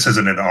 and this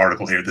isn't in the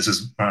article here. This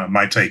is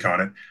my take on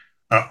it.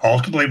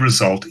 Ultimately,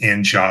 result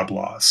in job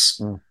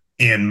loss. Mm.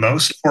 In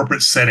most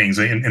corporate settings,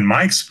 in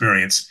my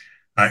experience,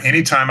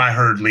 anytime I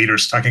heard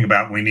leaders talking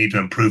about we need to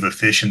improve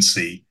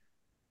efficiency,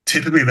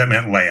 typically that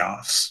meant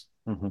layoffs.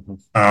 Mhm.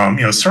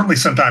 Certainly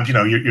sometimes,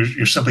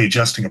 you're simply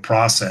adjusting a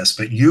process,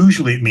 but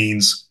usually it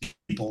means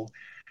people.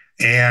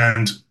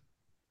 And,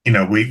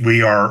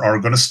 we are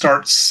going to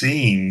start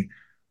seeing,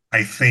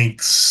 I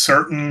think,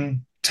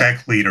 certain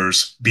tech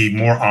leaders be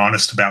more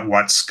honest about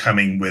what's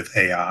coming with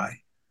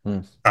AI.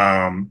 Mm.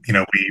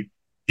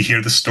 We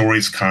hear the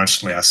stories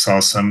constantly. I saw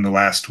some in the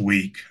last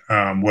week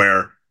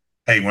where,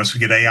 hey, once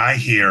we get AI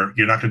here,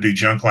 you're not going to do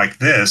junk like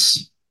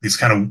this, these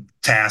kind of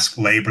task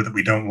labor that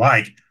we don't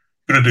like.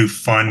 You're going to do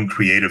fun,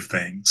 creative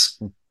things.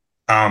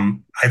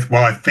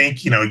 I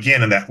think,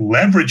 again, in that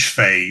leverage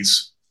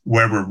phase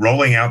where we're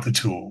rolling out the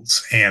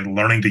tools and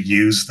learning to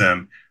use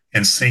them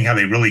and seeing how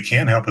they really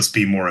can help us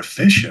be more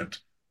efficient,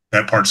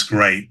 that part's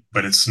great,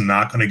 but it's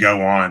not going to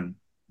go on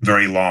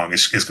very long.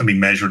 It's going to be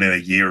measured in a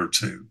year or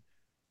two.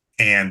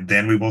 And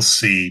then we will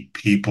see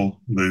people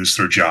lose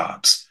their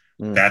jobs.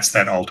 Mm. That's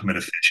that ultimate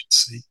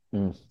efficiency.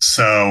 Mm.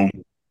 So,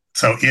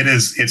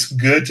 it's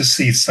good to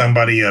see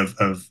somebody of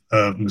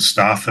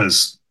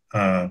Mustafa's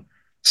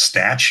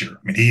stature.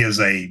 I mean, he is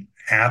a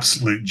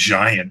absolute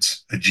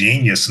giant, a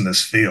genius in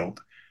this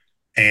field.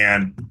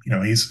 And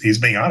he's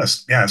being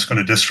honest. Yeah, it's going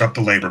to disrupt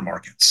the labor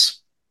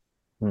markets.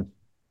 Hmm.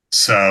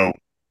 So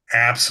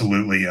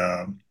absolutely,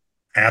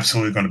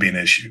 absolutely going to be an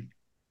issue.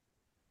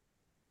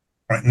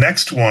 All right,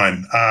 next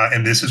one,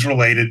 and this is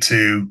related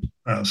to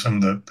some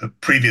of the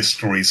previous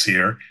stories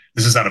here.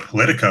 This is out of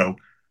Politico.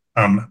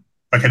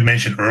 Like I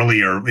mentioned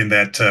earlier in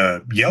that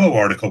yellow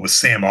article with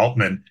Sam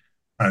Altman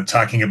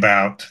talking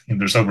about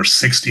there's over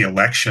 60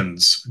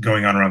 elections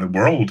going on around the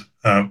world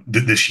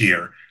this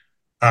year.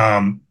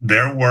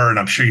 There were, and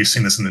I'm sure you've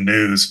seen this in the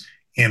news,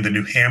 in the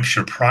New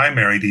Hampshire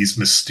primary, these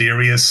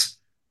mysterious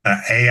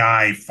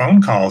AI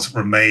phone calls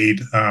were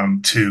made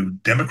to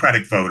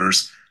Democratic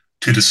voters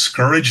to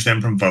discourage them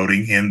from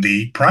voting in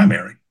the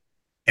primary.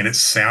 And it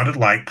sounded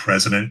like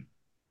President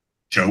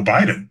Joe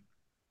Biden.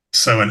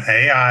 So an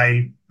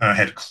AI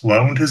had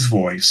cloned his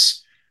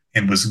voice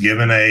and was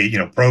given a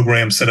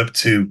program set up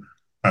to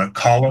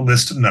call a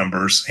list of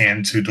numbers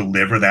and to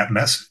deliver that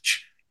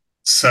message.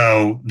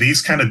 So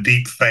these kind of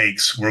deep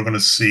fakes, we're going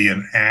to see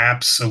an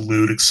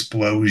absolute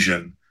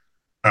explosion,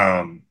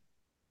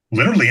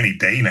 literally any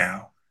day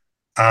now.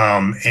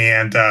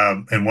 And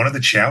one of the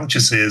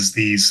challenges is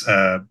these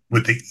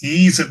with the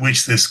ease at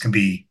which this can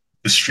be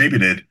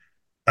distributed,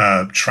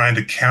 trying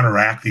to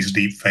counteract these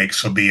deep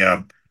fakes will be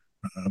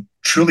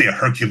truly a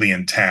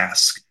Herculean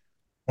task.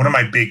 One of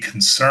my big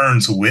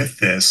concerns with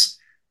this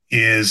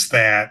is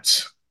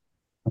that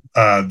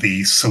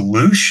the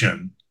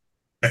solution,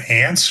 the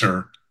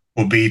answer,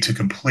 will be to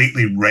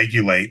completely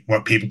regulate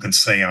what people can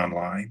say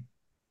online.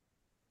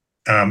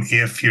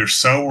 If you're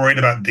so worried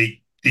about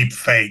deep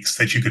fakes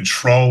that you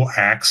control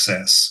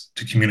access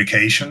to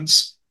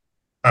communications,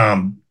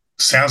 um,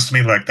 sounds to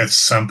me like that's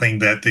something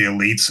that the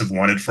elites have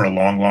wanted for a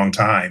long, long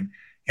time.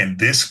 And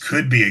this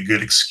could be a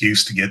good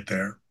excuse to get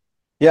there.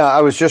 Yeah,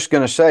 I was just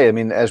going to say, I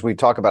mean, as we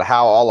talk about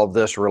how all of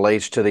this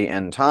relates to the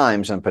end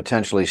times and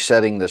potentially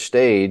setting the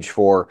stage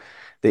for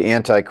the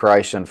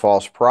Antichrist and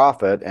false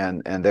prophet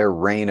and their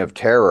reign of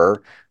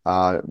terror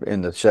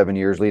in the 7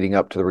 years leading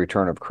up to the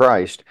return of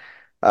Christ,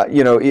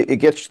 it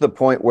gets to the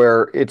point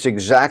where it's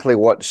exactly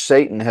what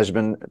Satan has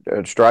been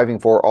striving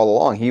for all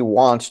along. He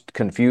wants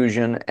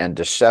confusion and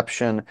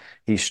deception.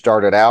 He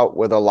started out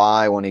with a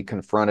lie when he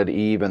confronted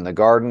Eve in the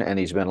garden, and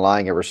he's been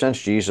lying ever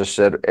since. Jesus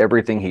said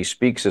everything he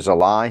speaks is a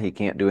lie. He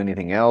can't do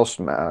anything else,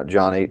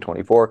 John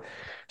 8:24.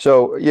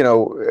 So,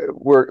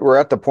 we're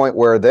at the point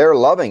where they're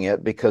loving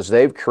it because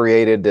they've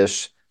created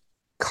this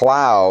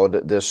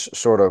cloud, this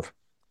sort of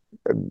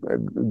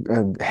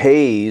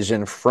haze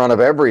in front of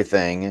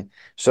everything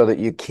so that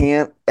you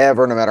can't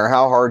ever, no matter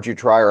how hard you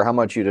try or how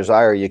much you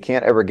desire, you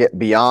can't ever get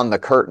beyond the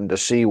curtain to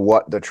see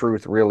what the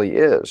truth really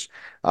is.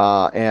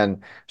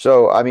 And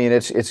so, I mean,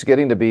 it's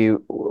getting to be,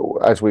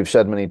 as we've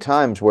said many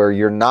times, where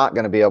you're not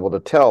going to be able to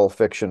tell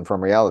fiction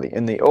from reality.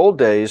 In the old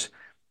days,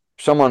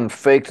 someone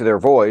faked their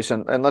voice,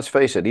 and let's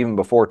face it, even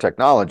before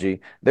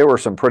technology, there were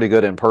some pretty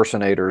good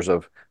impersonators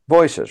of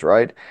voices,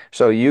 right?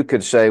 So you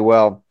could say,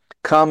 well,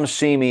 come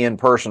see me in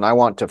person. I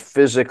want to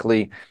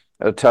physically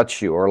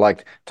touch you. Or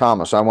like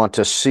Thomas, I want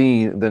to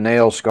see the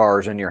nail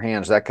scars in your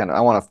hands, that kind of,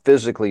 I want to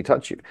physically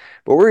touch you.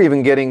 But we're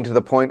even getting to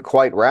the point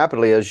quite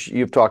rapidly, as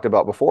you've talked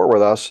about before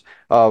with us,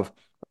 of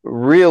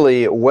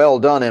really well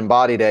done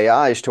embodied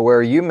AIs to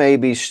where you may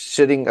be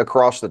sitting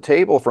across the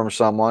table from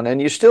someone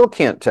and you still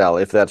can't tell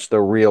if that's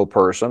the real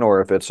person or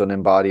if it's an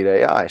embodied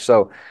AI.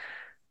 So,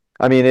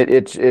 I mean,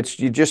 it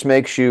just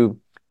makes you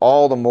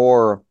all the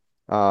more.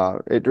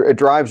 It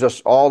drives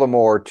us all the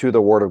more to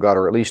the Word of God,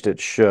 or at least it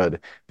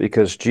should,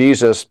 because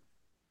Jesus,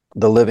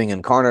 the living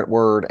incarnate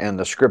Word, and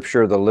the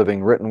Scripture, the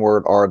living written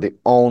Word, are the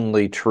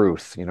only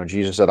truth.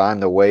 Jesus said, "I'm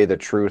the way, the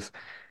truth,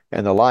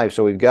 and the life."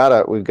 So we've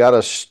got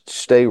to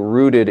stay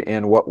rooted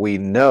in what we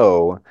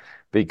know,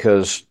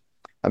 because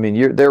I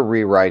mean, they're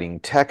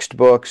rewriting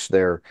textbooks.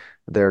 They're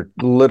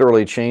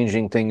literally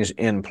changing things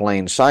in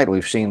plain sight.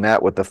 We've seen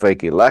that with the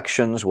fake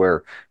elections,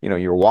 where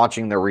you're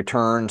watching the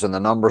returns and the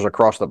numbers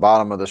across the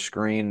bottom of the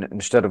screen,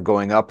 instead of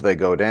going up, they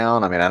go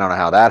down. I mean, I don't know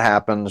how that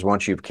happens.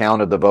 Once you've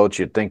counted the votes,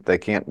 you'd think they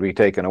can't be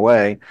taken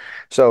away.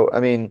 So, I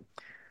mean,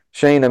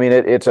 Shane, I mean,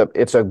 it's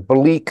a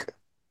bleak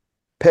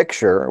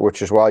picture,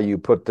 which is why you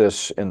put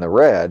this in the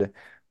red.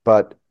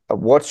 But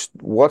what's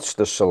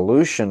the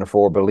solution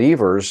for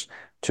believers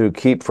to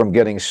keep from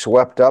getting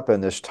swept up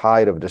in this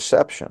tide of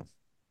deception?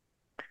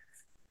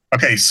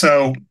 Okay,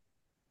 so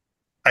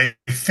I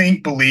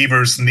think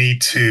believers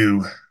need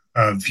to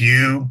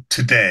view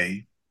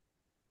today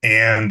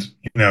and,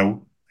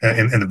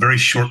 in the very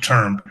short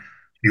term,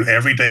 view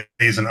every day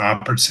as an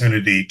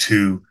opportunity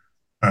to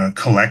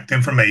collect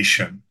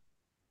information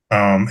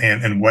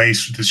and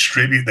ways to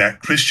distribute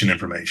that Christian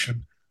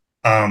information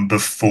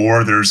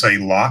before there's a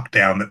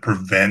lockdown that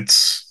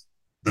prevents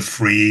the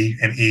free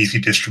and easy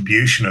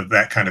distribution of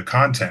that kind of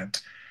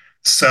content.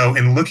 So,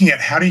 in looking at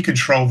how do you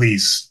control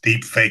these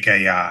deep fake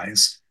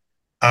AIs,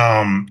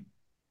 um,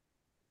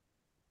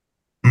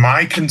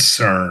 my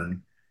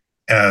concern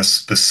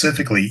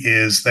specifically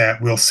is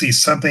that we'll see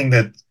something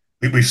that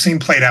we've seen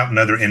played out in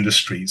other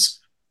industries,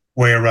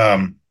 where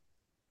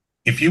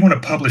if you want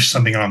to publish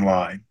something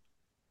online,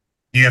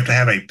 You have to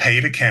have a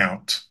paid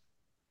account.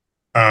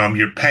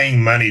 You're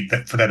paying money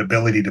for that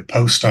ability to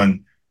post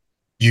on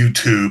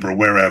YouTube or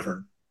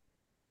wherever,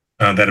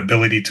 that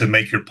ability to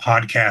make your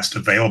podcast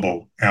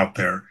available out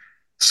there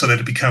so that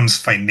it becomes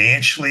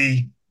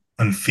financially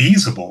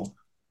unfeasible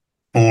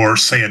for,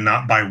 say, a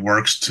Not By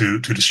Works to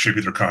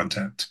distribute their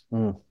content.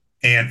 Mm.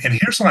 And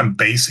here's what I'm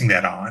basing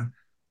that on.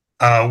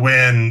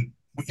 When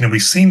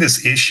we've seen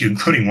this issue,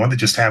 including one that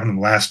just happened in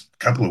the last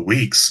couple of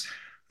weeks,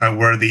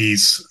 where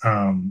these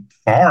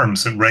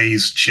farms that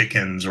raise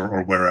chickens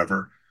or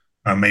wherever,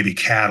 maybe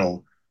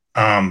cattle,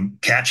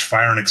 catch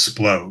fire and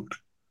explode.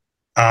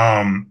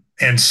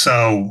 And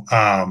so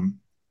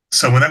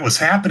when that was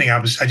happening,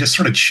 I just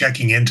started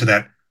checking into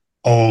that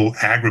whole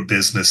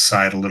agribusiness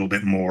side a little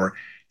bit more.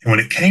 And when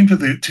it came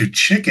to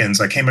chickens,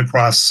 I came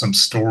across some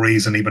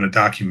stories and even a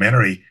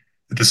documentary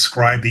that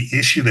described the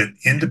issue that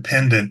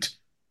independent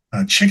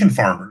chicken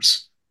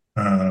farmers,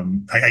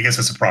 I guess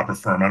that's a proper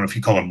term. I don't know if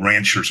you call them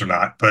ranchers or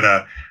not,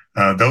 but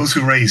those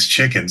who raise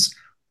chickens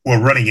were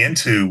running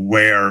into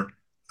where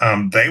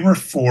they were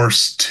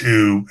forced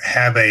to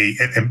have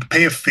and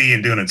pay a fee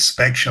and do an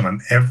inspection on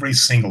every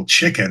single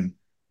chicken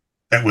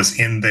that was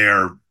in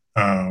their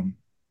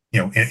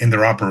in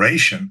their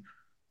operation,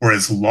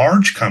 whereas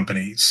large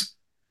companies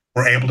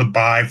were able to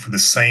buy for the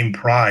same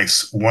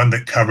price one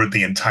that covered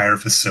the entire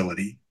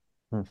facility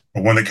Hmm.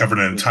 or one that covered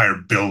an entire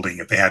building.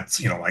 If they had,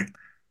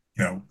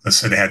 let's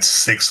say they had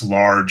 6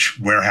 large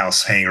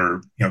warehouse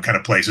hangar, kind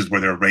of places where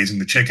they were raising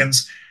the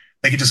chickens,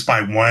 they could just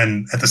buy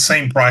one at the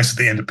same price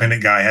that the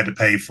independent guy had to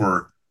pay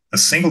for a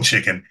single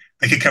chicken.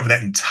 They could cover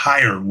that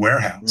entire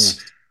warehouse.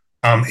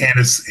 Mm. And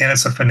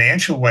it's a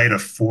financial way to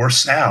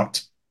force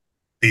out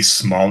these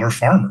smaller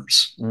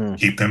farmers, Mm.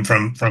 keep them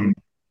from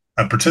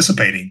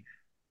participating.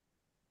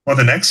 Well,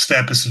 the next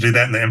step is to do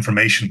that in the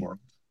information world.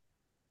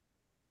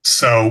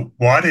 So,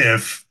 what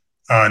if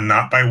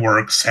Not By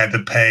Works had to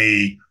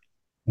pay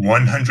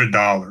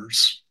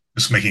 $100,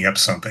 just making up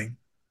something,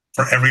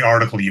 for every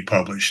article you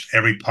published,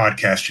 every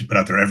podcast you put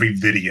out there, every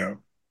video?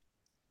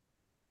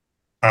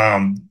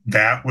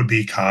 That would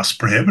be cost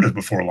prohibitive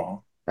before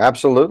long.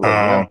 Absolutely.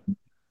 Yeah. Um,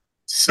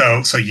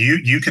 so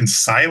you can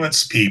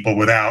silence people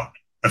without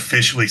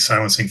officially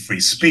silencing free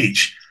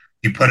speech.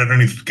 You put it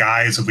underneath the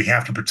guise of we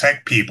have to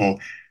protect people.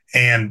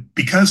 And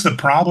because the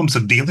problems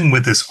of dealing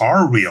with this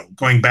are real,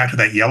 going back to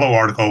that yellow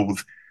article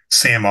with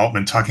Sam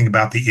Altman talking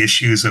about the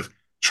issues of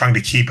trying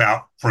to keep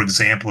out, for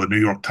example, the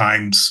New York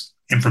Times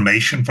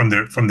information from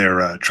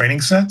their training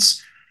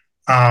sets.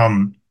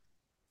 Um,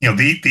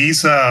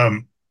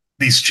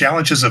 these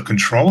challenges of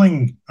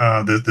controlling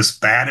this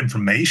bad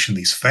information,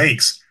 these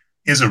fakes,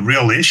 is a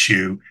real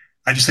issue.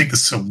 I just think the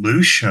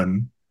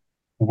solution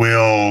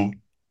will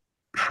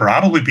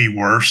probably be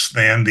worse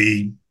than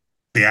the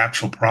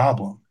actual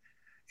problem.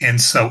 And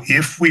so,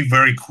 if we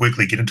very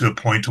quickly get into a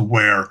point to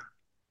where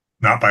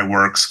Not By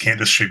Works can't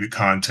distribute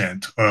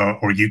content,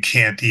 or you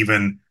can't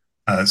even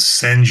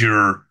send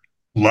your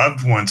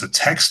loved ones a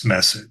text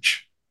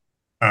message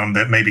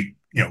that maybe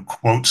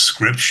quotes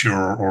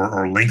scripture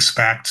or links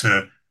back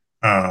to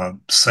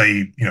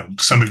say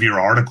some of your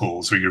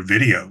articles or your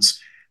videos,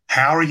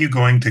 how are you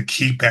going to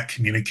keep that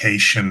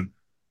communication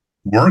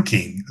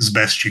working as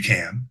best you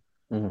can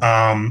Mm.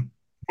 um,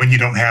 when you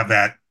don't have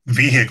that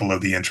vehicle of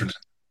the internet?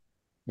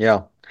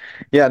 Yeah.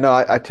 Yeah. No,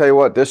 I tell you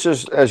what, this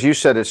is, as you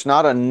said, it's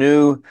not a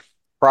new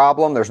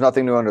problem. There's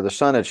nothing new under the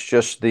sun. It's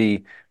just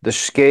the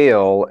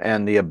scale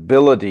and the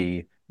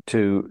ability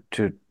to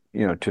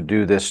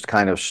do this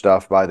kind of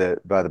stuff by the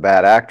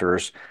bad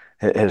actors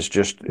has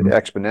just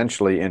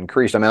exponentially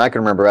increased. I mean, I can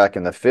remember back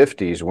in the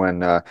 50s when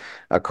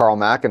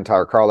Carl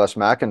S.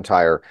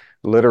 McIntyre,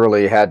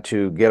 literally had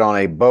to get on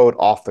a boat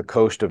off the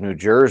coast of New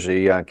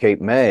Jersey,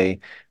 Cape May,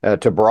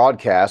 to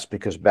broadcast,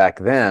 because back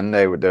then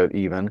they would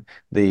even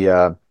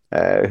the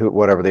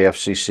whatever the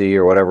FCC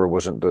or whatever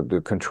wasn't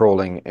the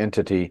controlling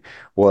entity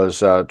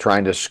was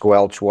trying to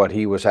squelch what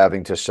he was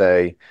having to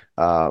say,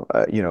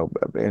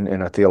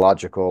 in a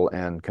theological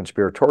and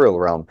conspiratorial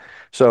realm.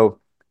 So,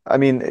 I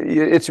mean,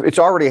 it's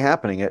already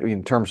happening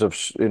in terms of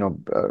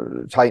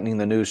tightening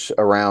the noose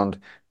around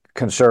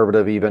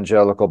conservative,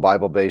 evangelical,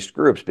 Bible-based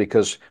groups.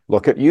 Because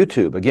look at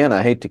YouTube again.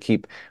 I hate to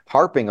keep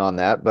harping on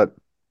that, but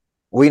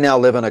we now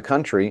live in a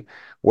country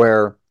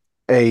where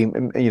a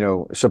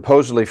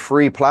supposedly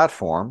free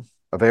platform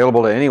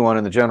available to anyone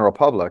in the general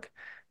public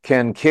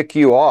can kick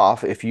you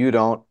off if you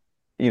don't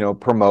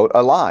promote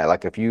a lie.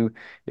 Like if you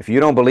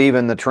don't believe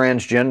in the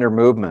transgender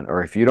movement,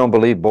 or if you don't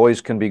believe boys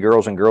can be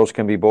girls and girls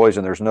can be boys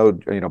and there's no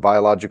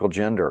biological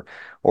gender,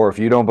 or if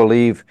you don't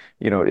believe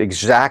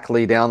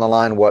exactly down the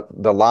line what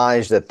the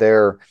lies that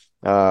they're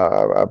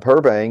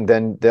purveying,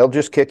 then they'll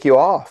just kick you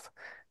off.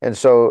 And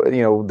so,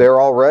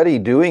 they're already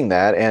doing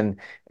that. And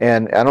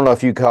I don't know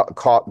if you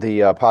caught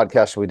the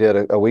podcast we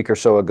did a week or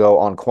so ago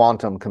on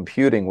quantum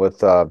computing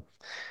with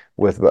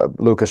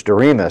Lucas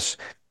Doremus.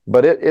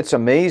 But it's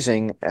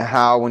amazing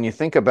how, when you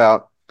think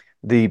about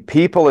the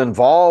people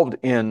involved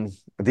in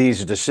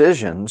these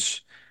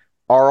decisions,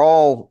 are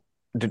all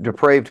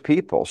depraved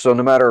people. So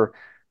no matter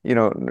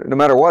no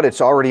matter what,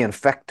 it's already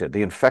infected.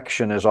 The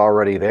infection is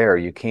already there.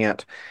 You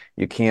can't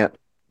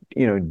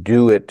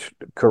do it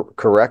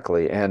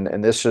correctly.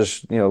 And this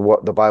is,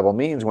 what the Bible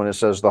means when it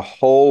says the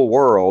whole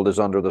world is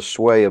under the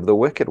sway of the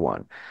wicked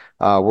one.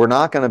 We're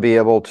not going to be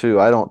able to,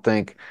 I don't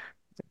think,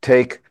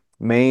 take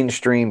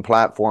mainstream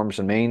platforms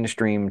and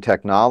mainstream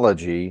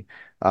technology,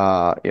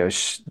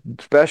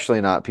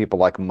 especially not people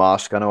like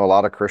Musk. I know a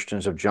lot of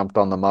Christians have jumped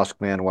on the Musk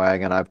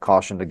bandwagon. I've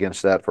cautioned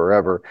against that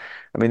forever.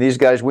 I mean, these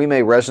guys, we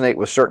may resonate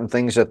with certain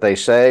things that they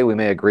say, we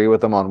may agree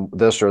with them on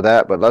this or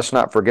that, but let's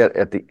not forget,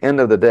 at the end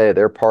of the day,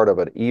 they're part of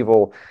an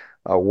evil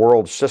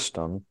world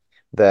system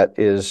that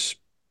is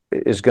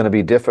going to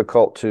be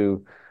difficult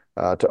to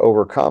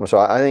overcome. So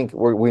I think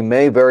we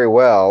may very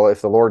well,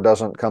 if the Lord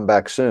doesn't come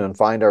back soon,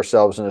 find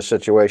ourselves in a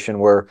situation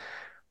where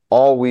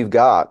all we've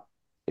got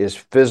is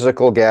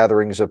physical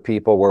gatherings of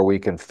people where we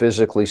can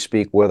physically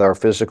speak with our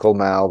physical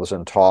mouths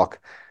and talk.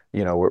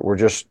 We're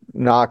just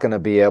not going to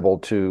be able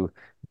to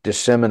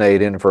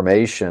disseminate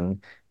information.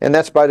 And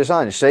that's by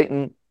design.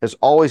 Satan has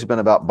always been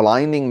about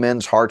blinding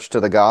men's hearts to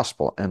the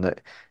gospel. And the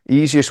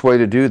easiest way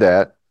to do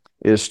that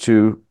is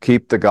to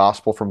keep the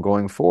gospel from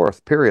going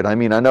forth, period. I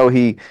mean, I know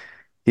he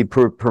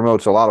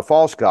promotes a lot of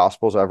false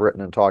gospels. I've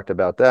written and talked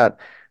about that.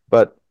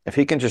 But if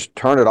he can just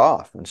turn it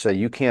off and say,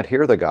 you can't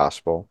hear the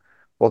gospel,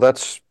 well,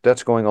 that's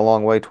going a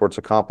long way towards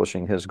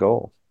accomplishing his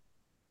goal.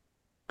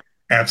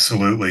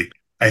 Absolutely.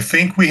 I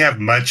think we have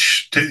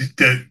much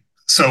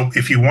so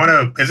if you want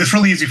to, it's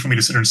really easy for me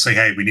to sit there and say,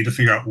 hey, we need to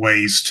figure out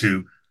ways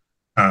to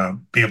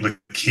be able to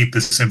keep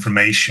this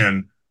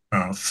information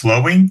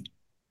flowing,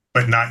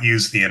 but not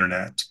use the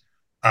internet.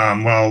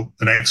 Well,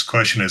 the next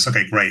question is,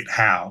 okay, great,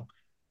 how?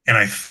 And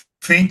I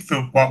think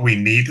that what we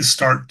need to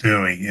start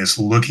doing is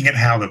looking at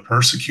how the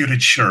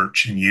persecuted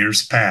church in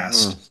years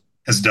past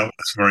has dealt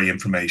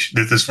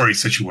with this very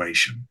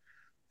situation.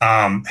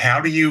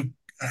 How do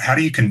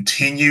you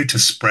continue to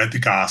spread the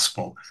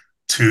gospel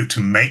to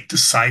make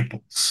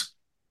disciples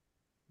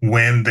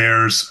when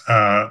there's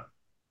an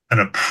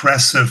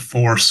oppressive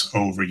force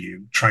over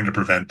you trying to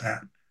prevent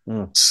that?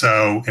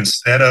 So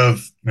instead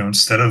of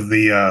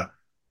the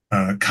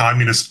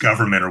communist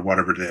government or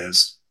whatever it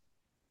is,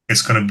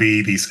 it's going to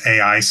be these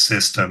AI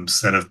systems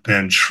that have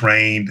been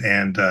trained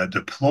and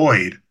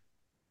deployed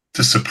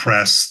to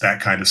suppress that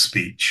kind of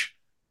speech.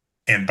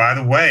 And by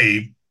the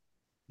way,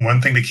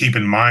 one thing to keep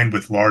in mind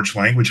with large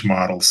language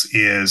models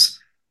is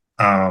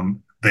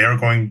they are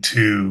going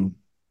to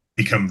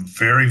become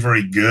very,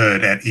 very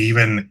good at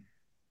even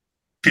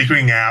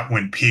figuring out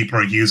when people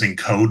are using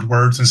code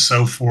words and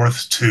so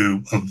forth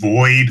to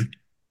avoid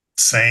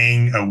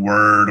saying a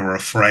word or a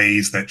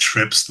phrase that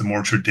trips the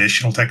more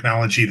traditional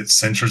technology that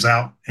censors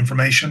out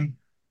information.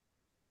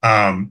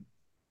 Um,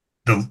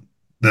 the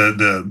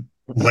the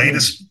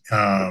latest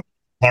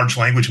large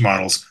language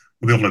models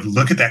will be able to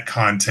look at that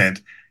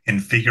content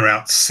and figure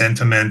out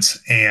sentiment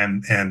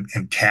and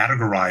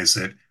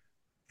categorize it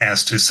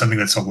as to something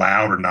that's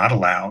allowed or not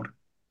allowed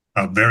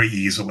very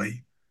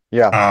easily.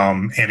 Yeah.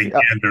 And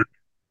again, go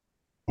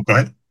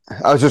ahead.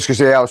 I was just going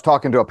to say, I was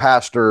talking to a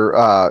pastor,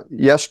 I don't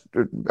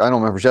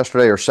remember if it was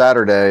yesterday or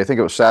Saturday. I think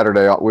it was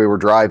Saturday. We were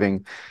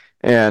driving,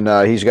 and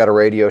he's got a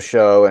radio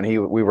show, and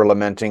we were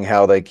lamenting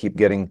how they keep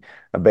getting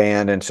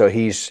banned. And so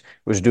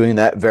was doing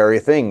that very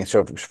thing.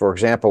 So, for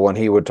example, when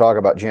he would talk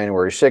about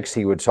January 6th,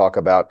 he would talk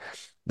about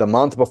the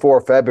month before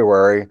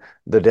February,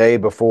 the day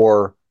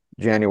before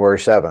January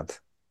 7th,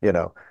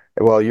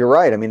 Well, you're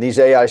right. I mean, these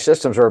AI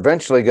systems are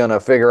eventually going to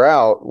figure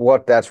out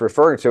what that's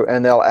referring to,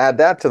 and they'll add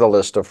that to the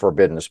list of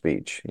forbidden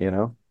speech,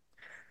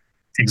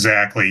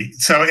 Exactly.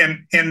 So,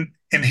 and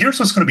here's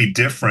what's going to be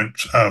different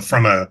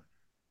from a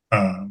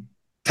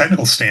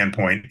technical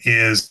standpoint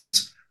is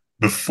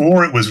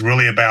before it was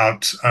really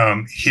about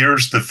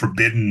here's the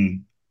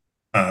forbidden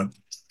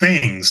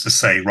things to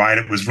say, right?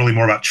 It was really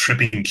more about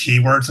tripping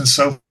keywords and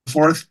so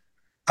forth.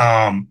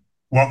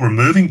 What we're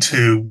moving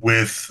to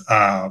with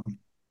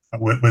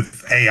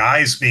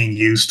AIs being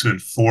used to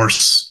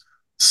enforce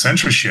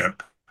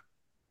censorship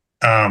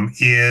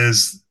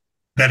is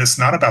that it's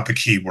not about the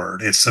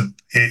keyword.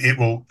 It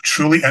will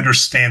truly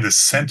understand the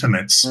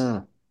sentiments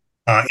in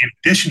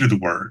addition to the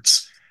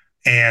words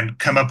and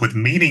come up with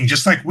meaning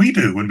just like we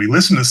do when we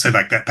listen to, say,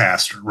 like that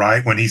pastor,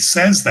 right? When he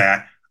says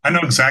that, I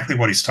know exactly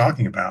what he's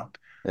talking about.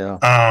 Yeah.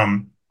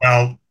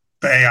 Well,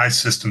 the AI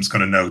system's going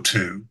to know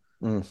too.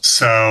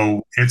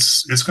 So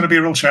it's going to be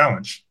a real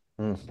challenge.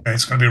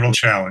 It's going to be a real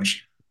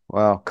challenge.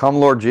 Wow. Come,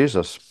 Lord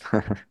Jesus.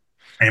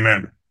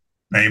 Amen.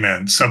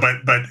 Amen. So,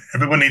 but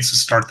everyone needs to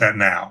start that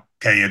now.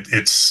 Okay.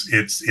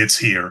 It's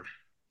here.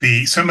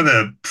 Some of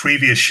the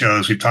previous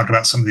shows, we've talked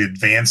about some of the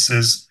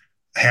advances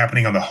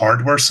happening on the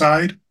hardware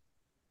side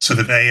so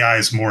that AI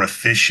is more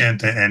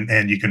efficient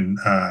and you can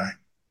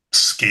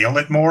scale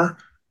it more.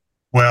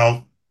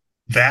 Well,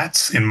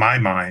 that's, in my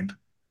mind,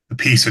 the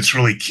piece that's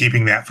really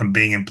keeping that from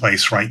being in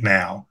place right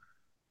now.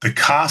 The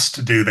cost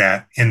to do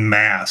that in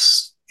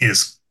mass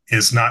is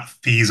not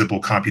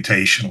feasible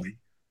computationally.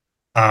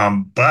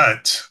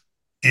 But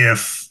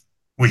if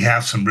we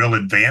have some real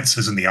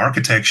advances in the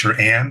architecture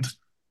and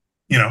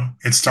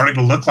it's starting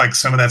to look like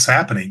some of that's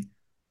happening.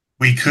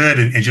 We could,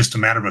 in just a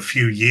matter of a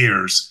few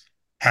years,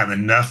 have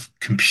enough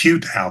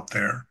compute out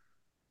there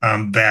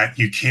that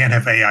you can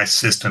have AI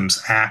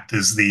systems act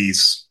as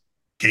these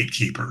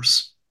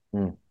gatekeepers.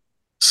 Mm.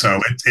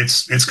 So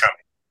it's coming.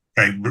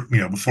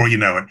 Okay, before you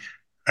know it.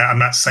 I'm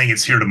not saying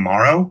it's here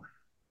tomorrow,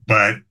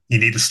 but you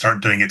need to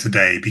start doing it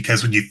today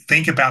because when you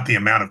think about the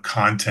amount of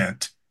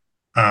content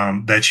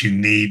that you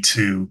need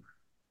to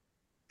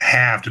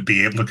have to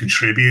be able to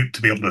contribute,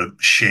 to be able to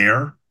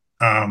share,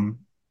 um,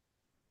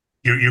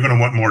 you're going to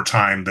want more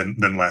time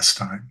than less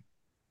time.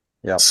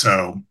 Yeah.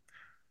 So,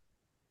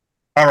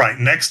 all right,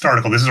 next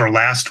article. This is our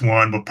last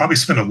one. We'll probably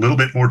spend a little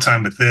bit more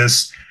time with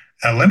this.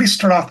 Let me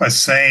start off by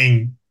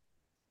saying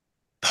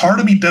part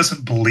of me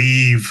doesn't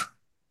believe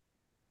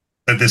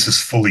that this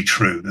is fully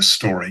true, this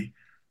story.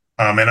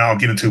 And I'll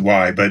get into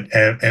why. But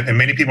and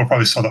many people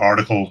probably saw the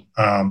article.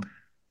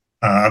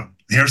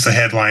 Here's the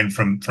headline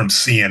from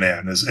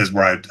CNN is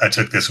where I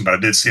took this one, but I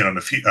did see it on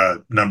a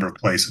number of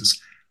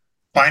places.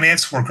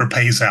 Finance worker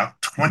pays out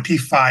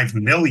 25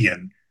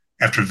 million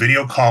after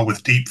video call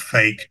with deep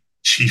fake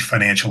chief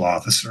financial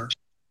officer.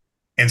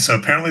 And so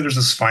apparently there's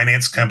this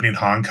finance company in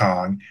Hong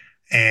Kong,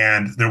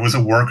 and there was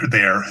a worker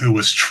there who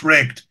was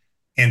tricked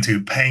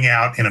into paying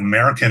out in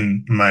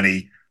American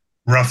money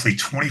roughly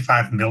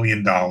 $25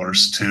 million to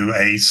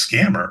a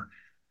scammer.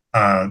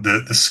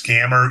 The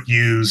scammer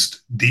used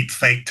deep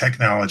fake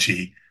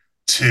technology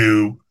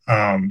to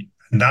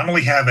not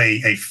only have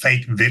a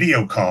fake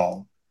video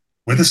call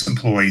with his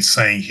employees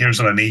saying, "Here's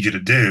what I need you to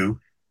do."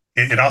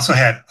 It also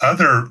had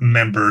other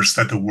members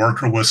that the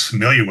worker was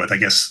familiar with. I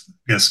guess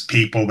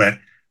people that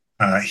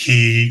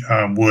he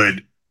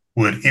would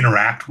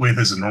interact with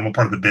as a normal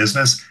part of the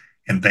business,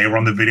 and they were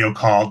on the video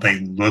call. They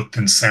looked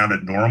and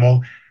sounded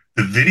normal.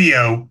 The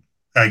video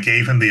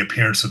gave him the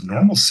appearance of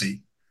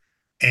normalcy,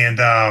 and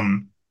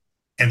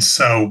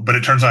so, but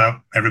it turns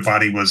out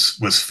everybody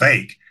was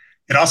fake.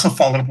 It also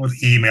followed up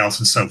with emails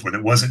and so forth.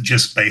 It wasn't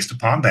just based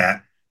upon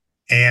that.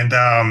 And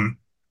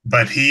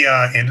but he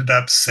ended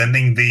up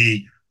sending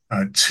the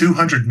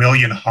 200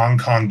 million Hong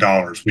Kong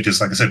dollars, which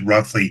is, like I said,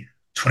 roughly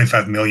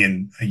 25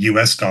 million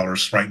US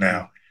dollars right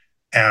now,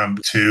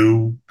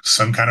 to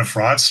some kind of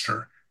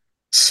fraudster.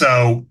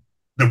 So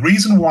the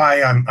reason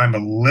why I'm a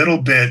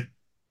little bit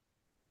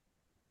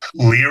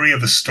leery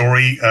of the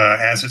story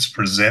as it's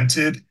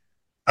presented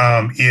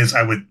is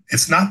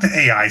it's not the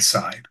AI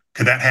side.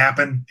 Could that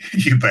happen?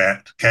 You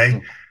bet.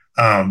 Okay.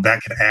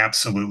 That could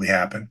absolutely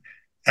happen.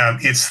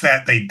 It's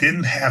that they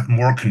didn't have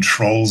more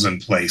controls in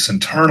place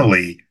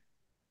internally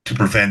to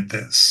prevent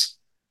this.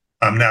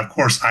 Now, of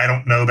course, I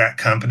don't know that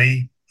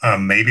company.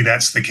 Maybe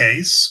that's the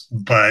case,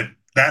 but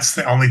that's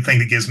the only thing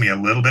that gives me a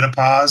little bit of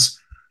pause.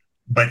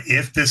 But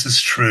if this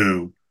is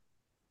true,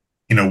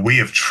 we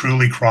have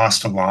truly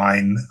crossed a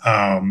line,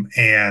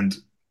 and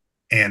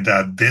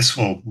this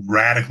will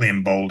radically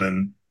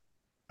embolden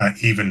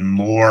even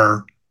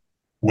more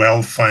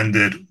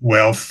well-funded,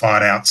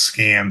 well-thought-out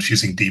scams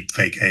using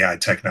deepfake AI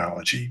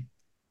technology.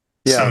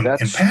 Yeah, So in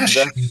past that's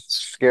shows,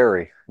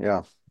 scary.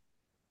 Yeah.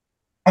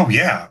 oh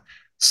yeah.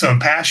 So in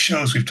past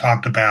shows, we've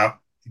talked about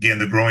again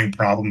the growing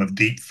problem of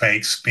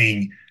deepfakes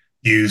being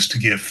used to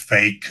give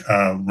fake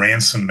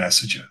ransom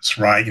messages,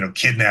 right?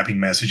 Kidnapping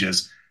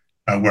messages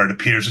where it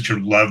appears that your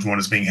loved one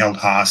is being held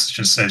hostage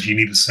and says you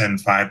need to send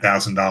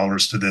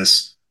 $5,000 to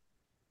this,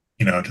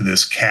 to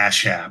this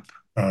Cash App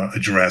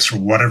address or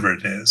whatever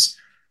it is.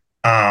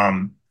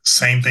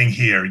 Same thing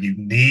here. You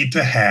need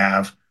to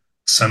have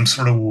some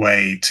sort of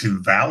way to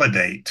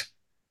validate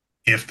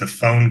if the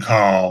phone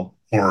call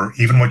or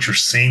even what you're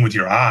seeing with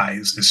your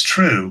eyes is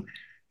true.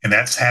 And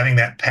that's having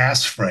that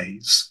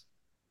passphrase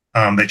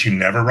that you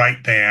never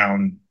write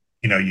down.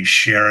 You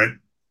share it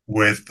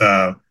with,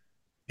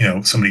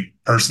 somebody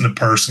person to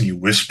person, you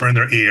whisper in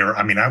their ear.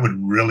 I mean, I would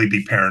really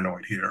be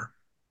paranoid here.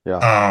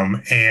 Yeah.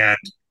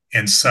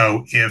 And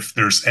so if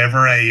there's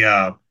ever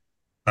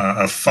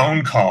a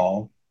phone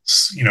call,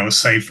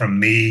 say from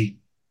me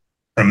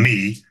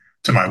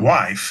to my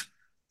wife,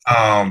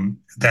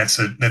 that's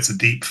a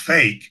deep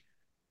fake.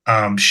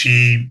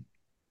 She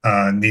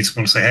needs to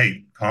be able to say,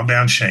 "Hey, calm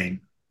down,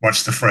 Shane.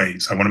 Watch the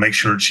phrase. I want to make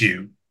sure it's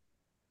you."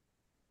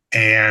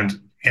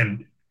 And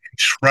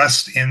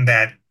trust in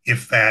that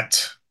if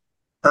that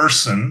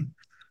person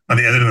on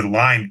the other end of the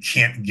line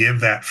can't give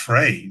that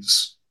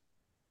phrase,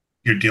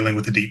 you're dealing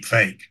with a deep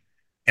fake.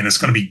 And it's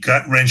going to be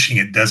gut wrenching.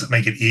 It doesn't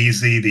make it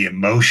easy. The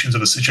emotions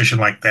of a situation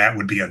like that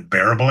would be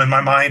unbearable in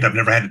my mind. I've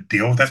never had to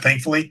deal with that,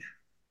 thankfully.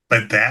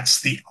 But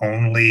that's the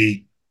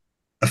only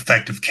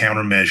effective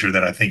countermeasure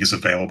that I think is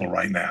available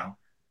right now.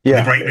 And the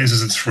Yeah. great news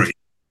is it's free.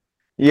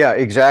 Yeah,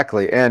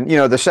 exactly. And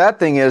the sad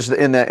thing is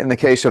in the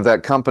case of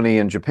that company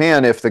in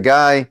Japan,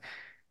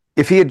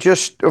 if he had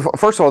just,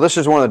 first of all, this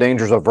is one of the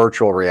dangers of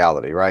virtual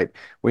reality, right?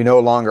 We no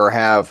longer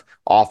have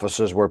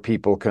offices where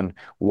people can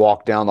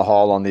walk down the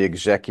hall on the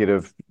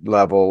executive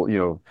level,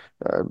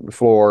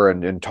 floor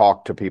and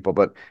talk to people.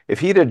 But if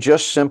he'd have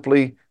just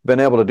simply been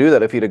able to do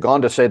that, if he'd have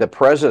gone to, say, the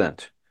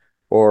president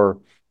or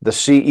the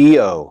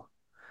CEO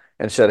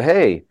and said,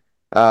 "Hey,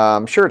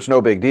 I'm sure it's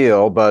no big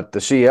deal, but the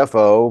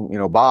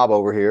CFO, Bob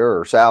over here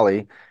or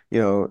Sally,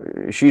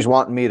 she's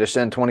wanting me to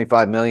send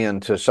 25 million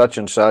to such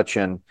and such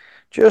and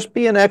just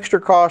being extra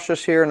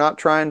cautious here, not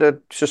trying to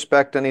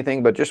suspect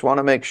anything, but just want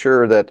to make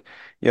sure that,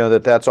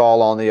 that's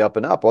all on the up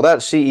and up. Well, that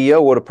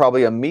CEO would have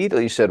probably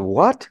immediately said,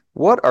 "What?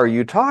 What are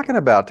you talking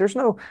about?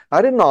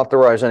 I didn't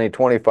authorize any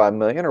 25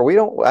 million, or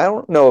I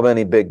don't know of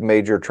any big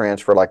major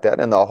transfer like that."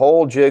 And the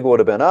whole jig would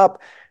have been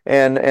up,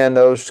 and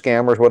those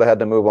scammers would have had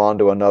to move on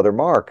to another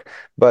mark.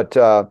 But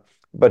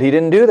he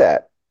didn't do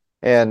that.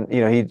 And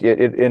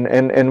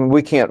and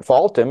we can't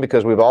fault him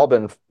because we've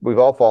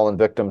all fallen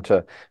victim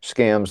to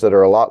scams that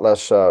are a lot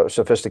less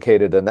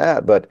sophisticated than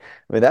that. But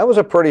I mean, that was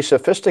a pretty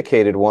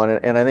sophisticated one.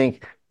 And I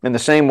think in the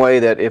same way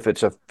that if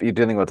you're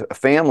dealing with a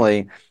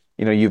family,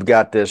 you've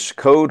got this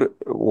code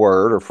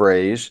word or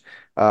phrase,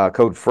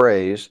 code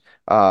phrase,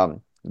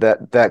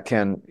 that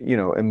can,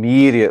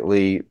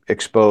 immediately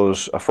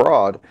expose a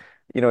fraud.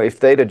 If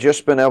they'd have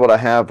just been able to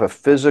have a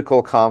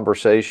physical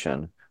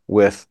conversation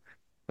with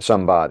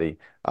somebody,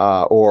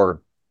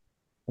 or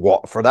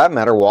for that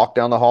matter, walk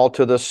down the hall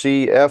to the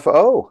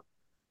CFO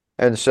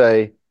and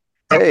say,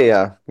 "Hey,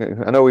 I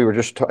know we were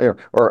just,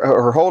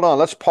 or hold on,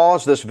 let's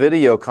pause this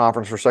video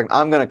conference for a second.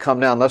 I'm going to come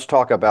down. Let's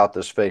talk about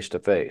this face to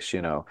face."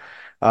 So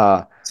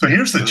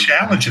here's the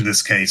challenge in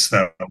this case,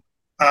 though.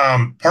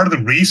 Part of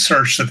the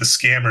research that the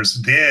scammers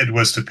did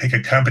was to pick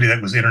a company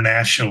that was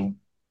international.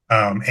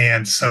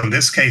 And so in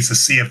this case, the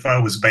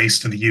CFO was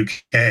based in the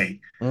UK,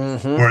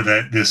 Mm-hmm. where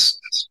this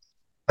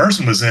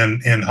person was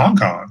in Hong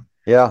Kong.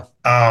 Yeah.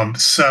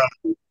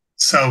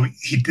 So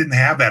he didn't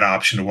have that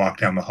option to walk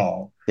down the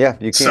hall. Yeah.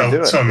 You can't So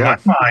do it. Yeah.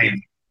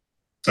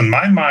 in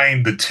my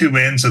mind, the two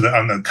ends of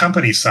on the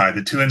company side,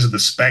 the two ends of the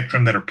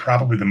spectrum that are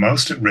probably the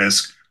most at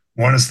risk.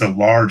 One is the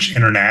large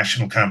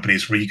international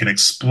companies where you can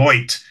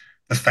exploit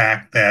the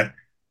fact that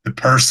the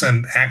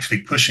person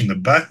actually pushing the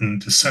button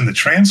to send the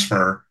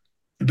transfer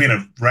could be in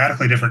a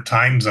radically different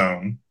time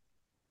zone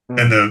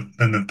than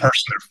Mm-hmm. the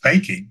person they're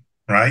faking,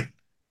 right?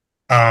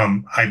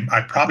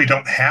 I probably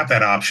don't have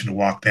that option to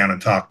walk down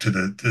and talk to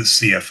the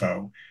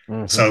CFO.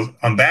 Mm-hmm. So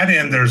on that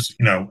end, there's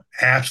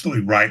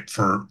absolutely ripe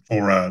for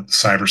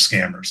cyber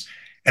scammers,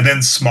 and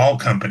then small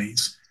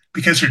companies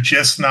because they're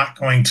just not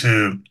going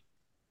to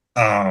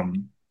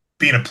um,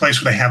 be in a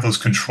place where they have those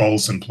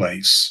controls in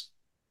place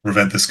to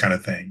prevent this kind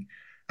of thing.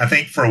 I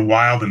think for a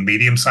while, the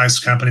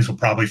medium-sized companies will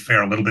probably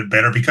fare a little bit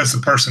better because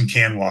the person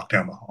can walk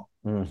down the hall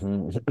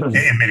Mm-hmm.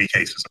 in many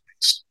cases, at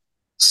least.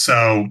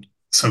 So,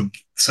 so,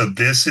 so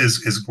this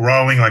is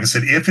growing. Like I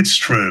said, if it's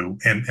true,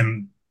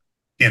 and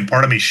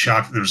part of me is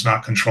shocked that there's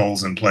not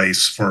controls in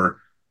place for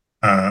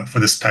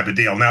this type of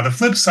deal. Now, the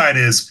flip side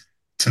is,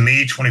 to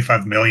me,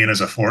 25 million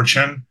is a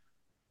fortune.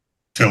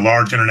 To a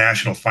large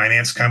international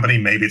finance company,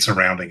 maybe it's a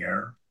rounding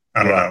error.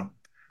 I don't Yeah. know,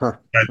 Huh.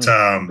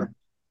 but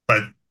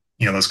but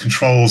those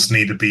controls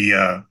need to be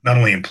not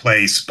only in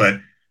place, but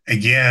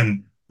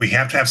again, we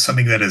have to have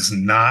something that is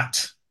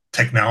not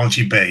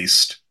technology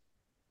based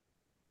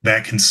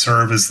that can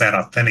serve as that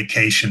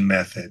authentication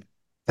method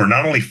for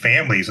not only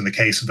families in the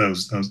case of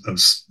those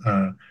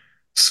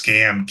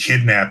scam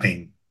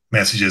kidnapping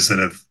messages that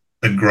have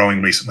been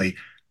growing recently,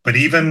 but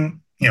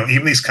even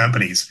these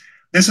companies.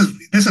 This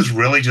is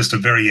really just a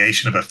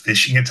variation of a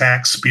phishing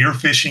attack. Spear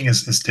phishing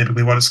is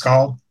typically what it's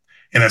called,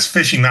 and that's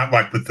phishing not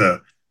like with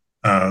the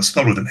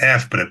spelled with an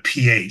F, but a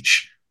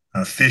PH,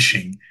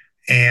 phishing.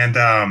 And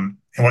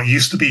what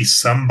used to be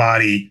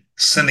somebody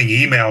sending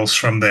emails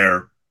from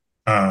their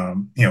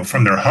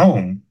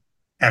home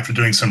after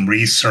doing some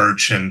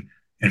research and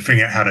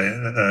figuring out how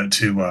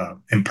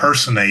to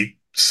impersonate,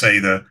 say,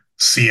 the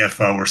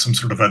CFO or some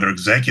sort of other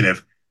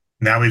executive.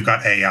 Now we've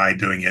got AI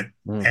doing it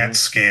Mm-hmm. at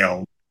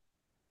scale,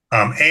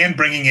 and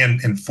bringing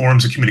in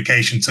forms of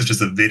communication such as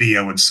the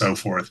video and so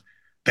forth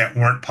that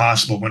weren't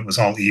possible when it was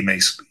all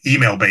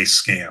email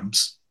based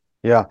scams.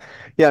 Yeah,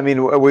 yeah. I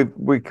mean,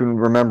 we can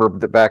remember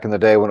that back in the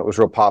day when it was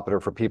real popular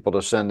for people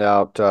to send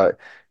out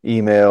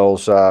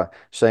emails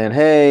saying,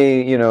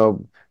 "Hey,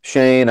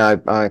 Shane,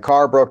 my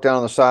car broke down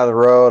on the side of the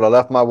road. I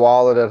left my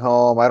wallet at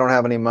home. I don't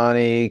have any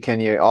money.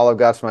 All I've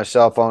got's my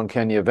cell phone.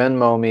 Can you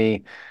Venmo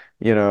me,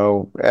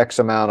 X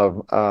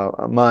amount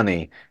of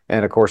money?"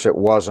 And of course, it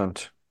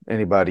wasn't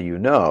anybody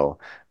and a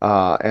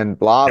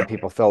lot of Yeah,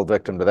 people fell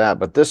victim to that.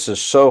 But this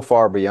is so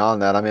far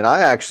beyond that. I mean,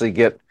 I actually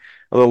get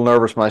a little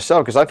nervous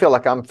myself because I feel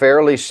like I'm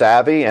fairly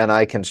savvy and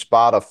I can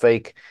spot a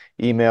fake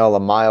email a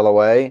mile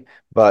away.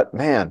 But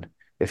man,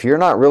 if you're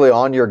not really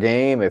on your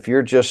game, if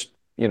you're just,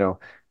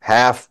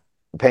 half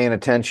paying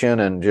attention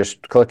and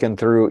just clicking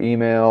through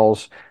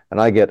emails, and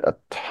I get a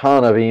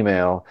ton of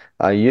email,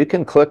 you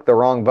can click the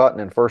wrong button,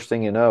 and first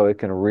thing you know, it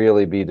can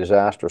really be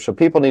disastrous. So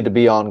people need to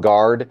be on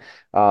guard.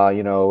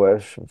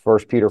 As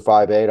First Peter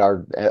 5:8,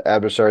 our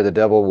adversary, the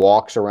devil,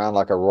 walks around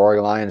like a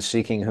roaring lion,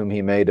 seeking whom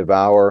he may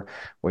devour.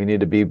 We need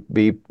to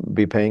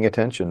be paying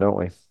attention, don't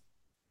we?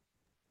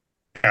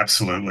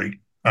 absolutely.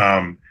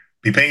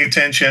 Be paying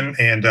attention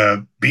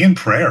and be in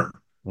prayer.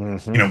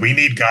 Mm-hmm. We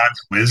need God's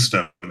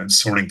wisdom in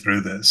sorting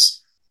through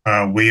this.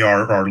 We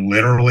are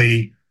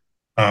literally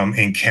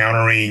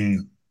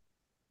encountering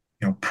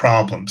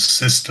problems,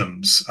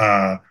 systems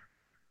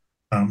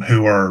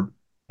who are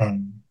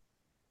um,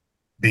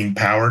 being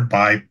powered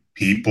by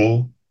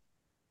people,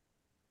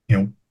 you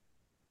know,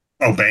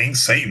 obeying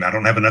Satan. I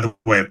don't have another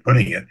way of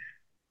putting it.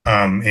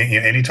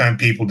 Anytime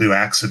people do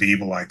acts of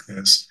evil like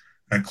this,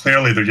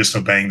 clearly they're just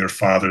obeying their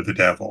father, the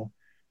devil.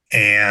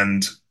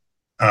 And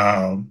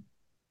um,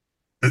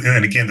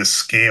 and again, the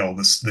scale,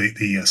 the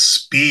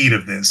speed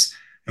of this,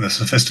 and the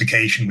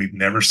sophistication we've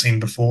never seen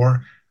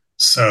before.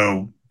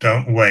 So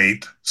don't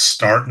wait.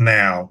 Start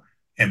now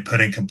and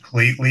put in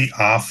completely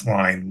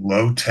offline,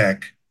 low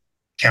tech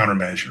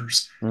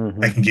countermeasures Hmm.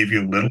 that can give you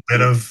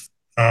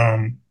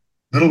um,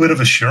 little bit of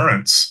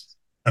assurance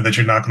that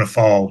you're not going to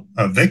fall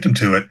victim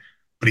to it.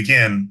 But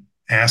again,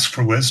 ask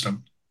for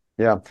wisdom.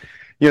 Yeah.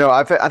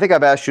 I think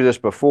I've asked you this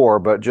before,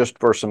 but just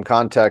for some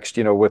context,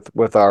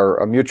 with our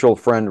a mutual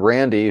friend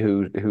Randy,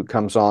 who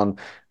comes on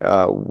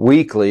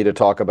weekly to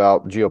talk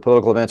about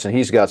geopolitical events, and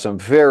he's got some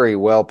very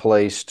well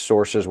placed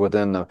sources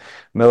within the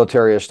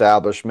military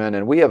establishment,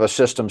 and we have a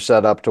system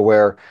set up to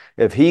where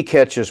if he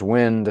catches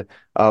wind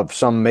of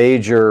some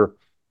major,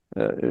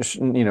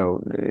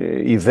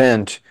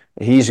 event,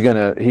 he's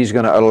gonna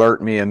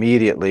alert me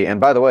immediately.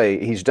 And by the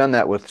way, he's done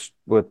that with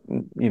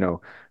you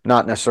know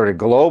not necessarily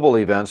global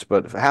events,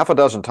 but half a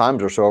dozen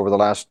times or so over the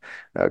last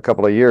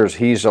couple of years,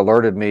 he's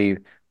alerted me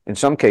in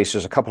some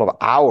cases a couple of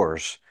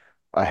hours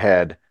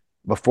ahead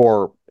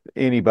before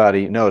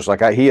anybody knows.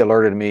 He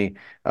alerted me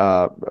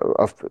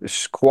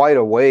quite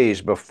a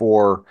ways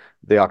before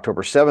the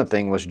October 7th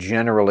thing was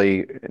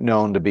generally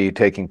known to be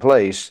taking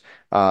place.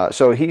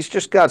 So he's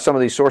just got some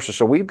of these sources.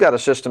 So we've got a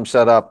system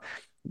set up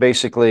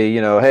basically,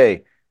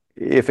 hey,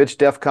 if it's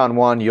DEFCON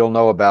 1, you'll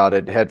know about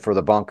it, head for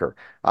the bunker.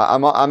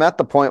 I'm at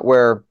the point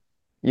where,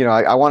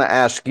 I want to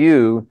ask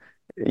you,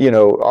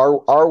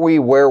 are we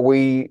where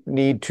we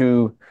need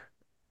to,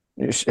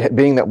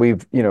 being that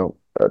we've,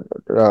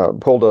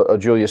 pulled a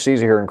Julius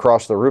Caesar here and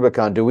crossed the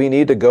Rubicon, do we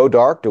need to go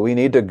dark? Do we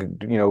need to,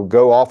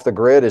 go off the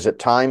grid? Is it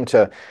time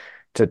to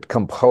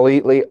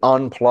completely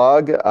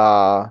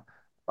unplug?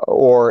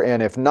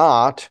 And if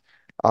not,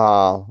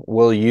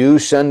 will you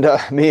send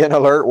me an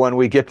alert when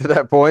we get to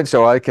that point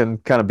so I can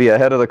kind of be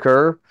ahead of the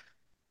curve?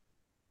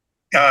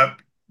 Uh,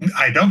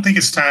 I don't think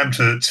it's time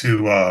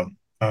to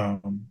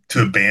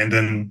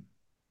abandon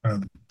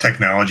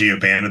technology,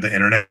 abandon the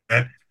internet.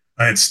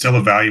 It's still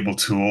a valuable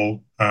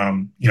tool.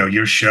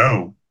 Your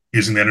show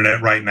using the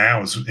internet right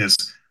now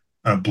is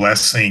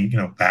blessing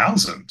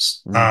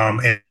thousands.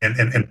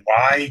 Mm-hmm.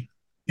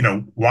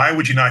 And why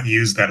would you not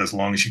use that as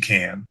long as you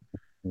can?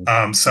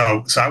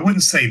 So I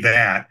wouldn't say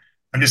that.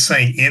 I'm just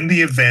saying in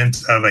the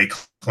event of a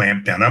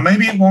clamp down. Now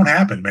maybe it won't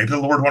happen. Maybe the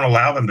Lord won't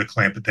allow them to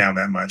clamp it down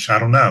that much. I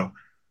don't know.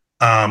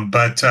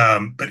 But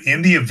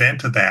in the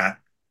event of that,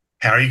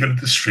 how are you going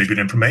to distribute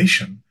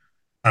information?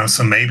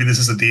 So maybe this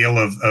is a deal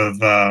of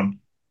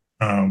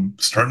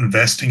start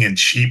investing in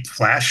cheap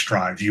flash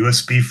drives,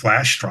 USB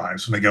flash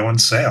drives when they go on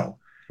sale.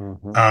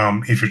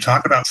 Mm-hmm. If you're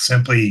talking about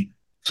simply,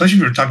 especially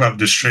if you're talking about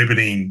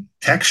distributing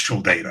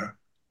textual data,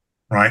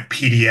 right?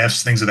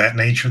 PDFs, things of that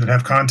nature that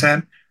have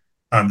content,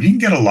 you can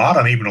get a lot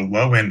on even a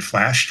low end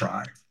flash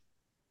drive.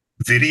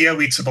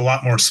 Video eats up a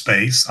lot more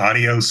space,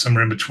 audio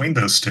somewhere in between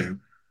those two.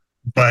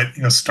 But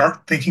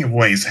start thinking of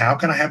ways. How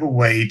can I have a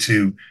way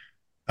to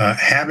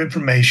have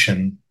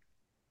information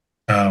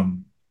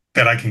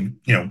that I can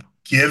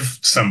give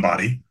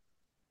somebody?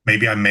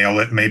 Maybe I mail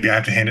it. Maybe I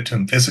have to hand it to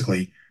them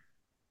physically.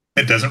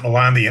 It doesn't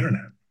rely on the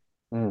internet.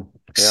 Mm,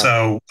 yeah.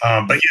 So,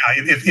 but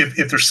yeah,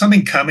 if there's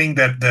something coming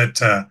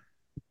that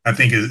I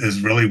think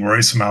is really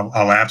worrisome,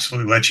 I'll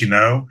absolutely let you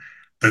know.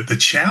 The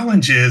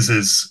challenge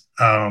is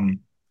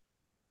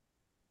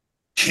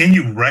can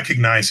you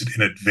recognize it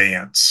in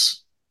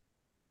advance?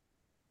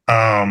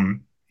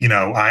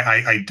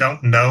 I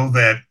don't know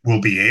that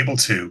we'll be able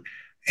to.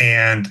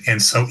 And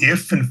so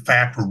if in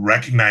fact we're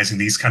recognizing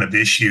these kind of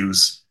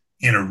issues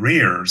in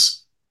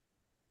arrears,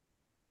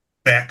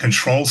 that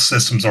control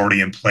system's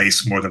already in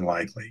place more than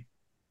likely.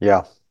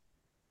 Yeah.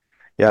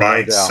 Yeah, no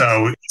Right. doubt.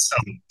 So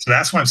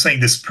that's why I'm saying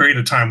this period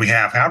of time we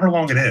have, however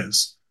long it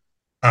is,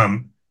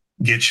 um,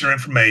 get your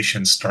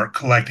information, start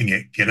collecting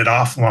it, get it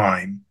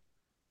offline,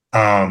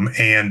 um,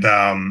 and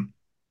um,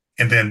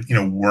 and then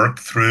work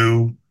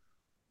through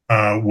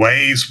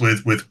ways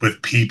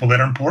with people that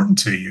are important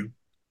to you,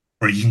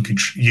 where you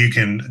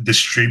can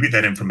distribute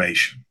that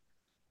information.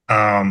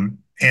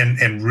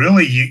 And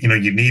really,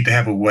 you need to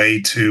have a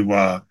way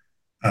to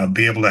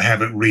be able to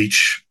have it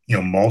reach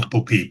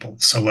multiple people.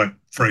 So, like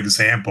for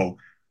example,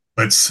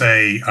 let's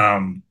say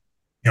I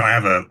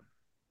have a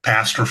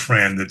pastor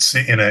friend that's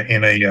in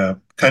a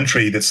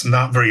country that's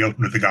not very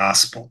open to the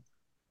gospel.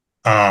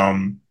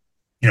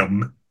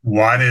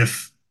 What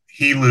if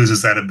he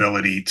loses that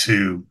ability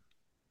to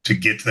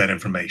get to that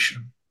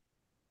information,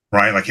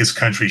 right? Like his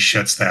country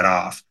shuts that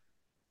off.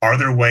 Are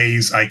there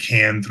ways I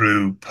can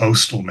through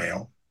postal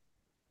mail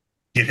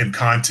get him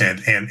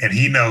content and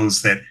he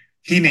knows that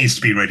he needs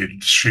to be ready to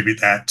distribute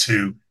that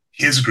to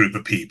his group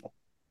of people,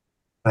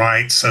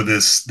 right? So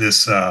this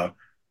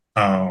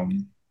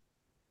um,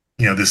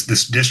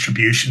 this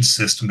distribution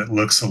system that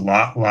looks a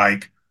lot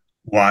like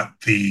what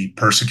the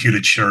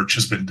persecuted church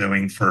has been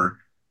doing for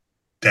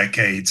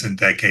decades and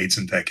decades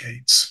and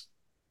decades,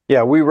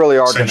 Yeah, we really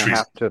are going to centuries.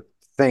 have to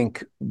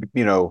think,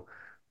 you know,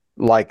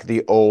 like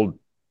the old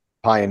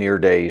pioneer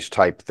days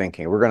type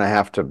thinking. We're going to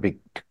have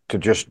to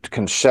just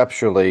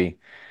conceptually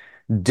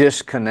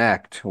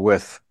disconnect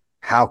with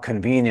how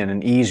convenient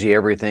and easy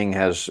everything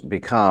has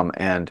become,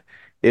 and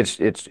it's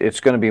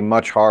going to be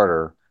much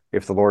harder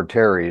if the Lord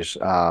tarries,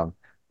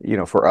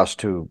 for us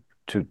to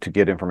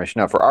get information.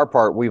 Now, for our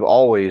part, we've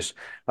always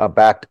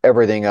backed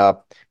everything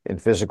up in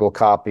physical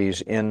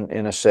copies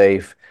in a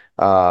safe.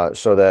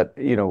 So that,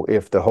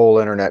 if the whole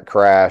internet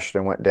crashed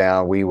and went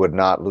down, we would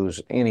not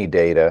lose any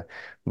data.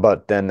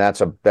 But then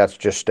that's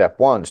just step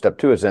one. Step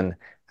two is then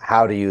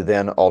how do you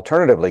then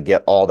alternatively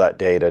get all that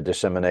data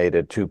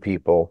disseminated to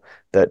people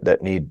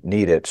that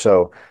need it?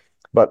 So,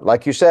 but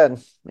like you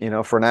said,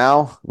 for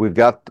now we've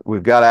got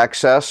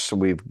access.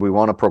 We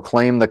want to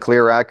proclaim the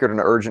clear, accurate, and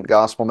urgent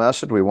gospel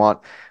message. We want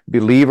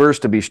believers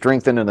to be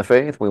strengthened in the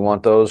faith. We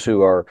want those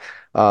who are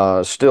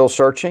still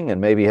searching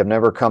and maybe have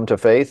never come to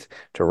faith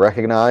to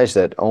recognize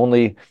that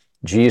only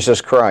Jesus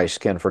Christ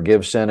can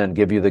forgive sin and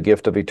give you the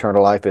gift of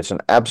eternal life. It's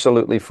an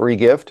absolutely free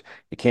gift.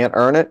 You can't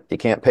earn it. You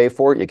can't pay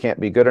for it. You can't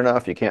be good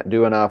enough. You can't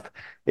do enough.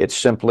 It's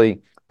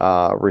simply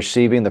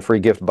receiving the free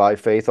gift by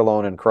faith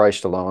alone in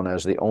Christ alone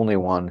as the only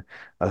one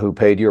who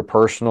paid your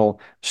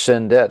personal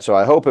sin debt. So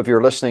I hope if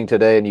you're listening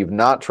today and you've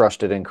not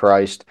trusted in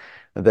Christ,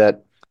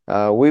 that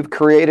we've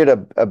created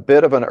a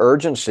bit of an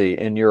urgency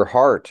in your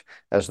heart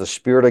as the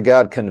Spirit of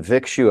God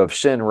convicts you of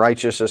sin,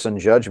 righteousness, and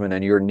judgment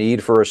and your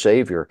need for a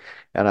Savior.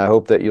 And I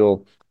hope that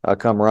you'll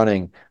come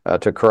running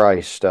to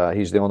Christ.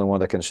 He's the only one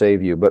that can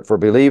save you. But for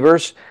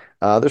believers,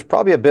 there's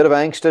probably a bit of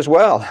angst as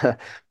well.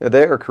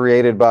 They are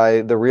created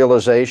by the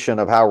realization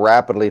of how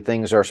rapidly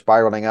things are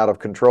spiraling out of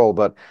control.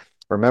 But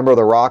remember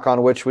the rock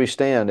on which we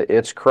stand.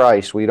 It's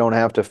Christ. We don't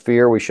have to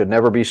fear. We should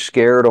never be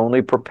scared,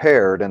 only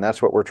prepared. And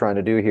that's what we're trying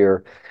to do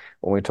here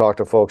when we talk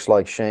to folks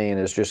like Shane,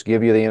 is just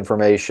give you the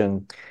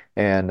information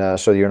and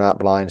so you're not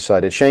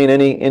blindsided. Shane,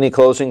 any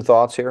closing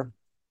thoughts here?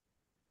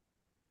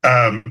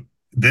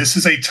 This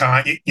is a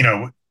time,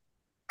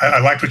 I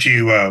like what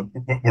you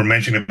were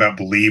mentioning about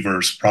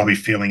believers probably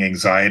feeling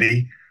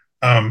anxiety.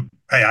 Hey,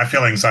 I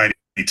feel anxiety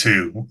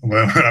too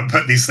when I'm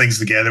putting these things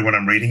together, when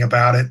I'm reading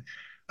about it.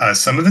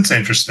 Some of it's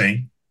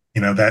interesting.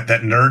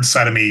 That nerd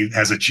side of me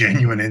has a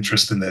genuine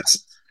interest in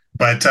this,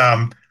 but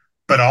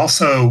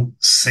also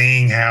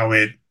seeing how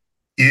it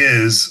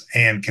is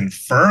and can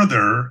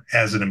further,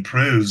 as it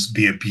improves,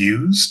 be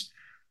abused,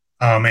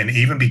 and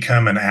even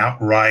become an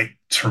outright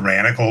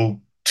tyrannical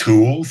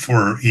tool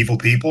for evil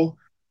people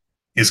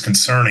is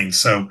concerning.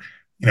 So,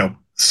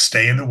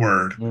 stay in the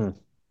Word. Mm.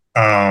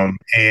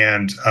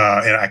 And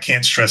I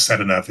can't stress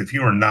that enough. If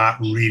you are not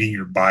reading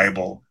your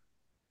Bible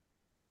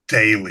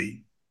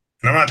daily,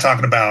 and I'm not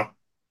talking about,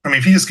 I mean,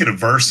 if you just get a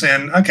verse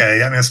in,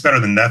 okay, I mean, it's better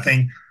than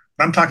nothing.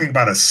 But I'm talking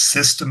about a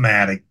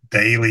systematic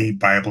daily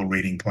Bible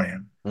reading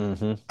plan.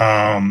 Mm-hmm.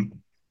 Um,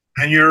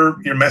 and you're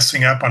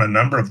messing up on a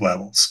number of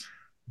levels.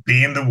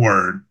 Be in the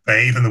Word,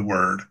 bathe in the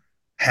Word,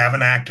 have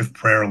an active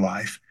prayer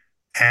life,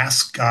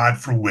 ask God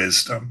for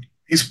wisdom.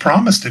 He's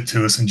promised it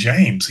to us in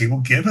James. He will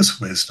give us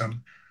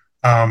wisdom.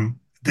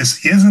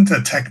 This isn't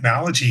a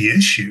technology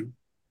issue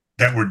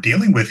that we're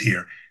dealing with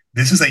here.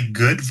 This is a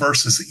good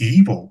versus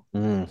evil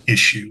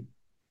issue.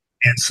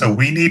 And so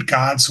we need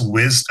God's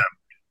wisdom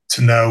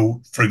to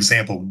know, for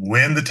example,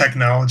 when the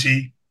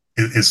technology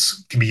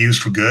can be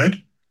used for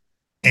good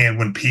and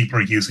when people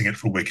are using it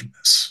for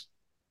wickedness.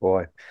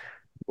 Boy.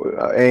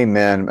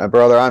 Amen,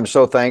 brother. I'm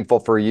so thankful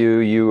for you.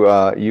 You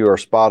are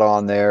spot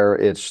on there.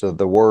 It's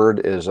the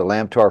word is a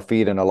lamp to our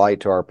feet and a light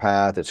to our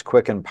path. It's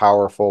quick and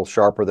powerful,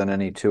 sharper than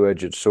any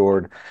two-edged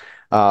sword.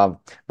 By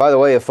the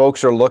way, if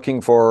folks are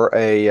looking for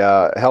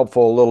a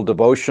helpful little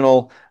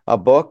devotional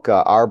book,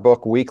 our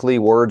book, Weekly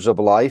Words of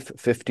Life,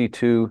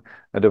 52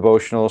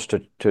 devotionals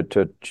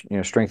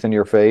to strengthen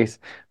your faith.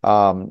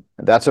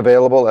 That's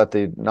available at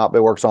the Not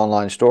Big Works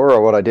online store.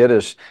 Or what I did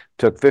is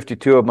took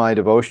 52 of my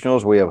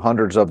devotionals. We have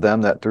hundreds of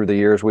them that through the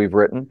years we've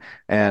written,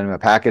 and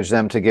packaged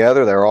them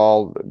together. They're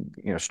all,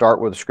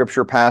 start with a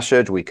scripture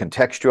passage. We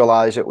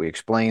contextualize it. We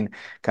explain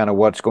kind of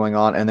what's going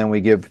on, and then we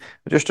give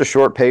just a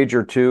short page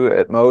or two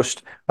at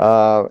most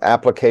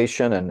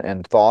application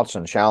and thoughts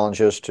and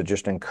challenges to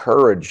just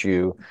encourage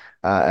you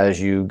as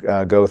you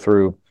go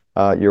through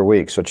your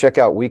week. So check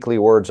out Weekly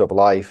Words of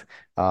Life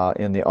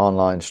in the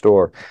online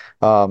store.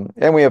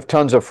 And we have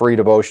tons of free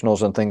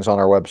devotionals and things on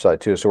our website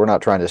too. So we're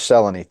not trying to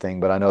sell anything,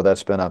 but I know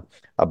that's been a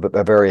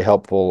very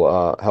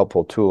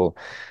helpful tool.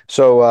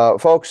 So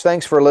folks,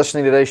 thanks for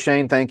listening today.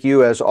 Shane, thank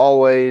you as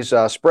always.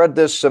 Spread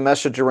this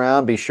message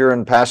around. Be sure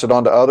and pass it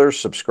on to others.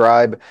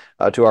 Subscribe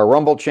to our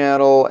Rumble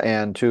channel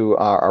and to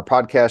our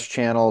podcast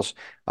channels.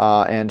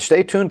 And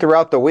stay tuned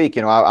throughout the week.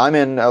 I'm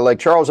in Lake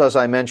Charles, as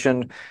I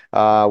mentioned.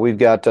 We've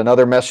got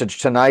another message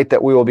tonight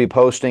that we will be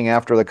posting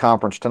after the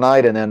conference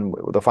tonight, and then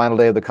the final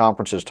day of the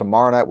conference is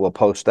tomorrow night. We'll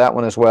post that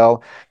one as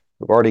well.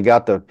 We've already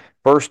got the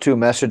first two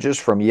messages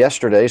from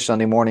yesterday,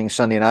 Sunday morning,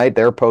 Sunday night.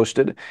 They're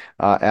posted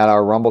at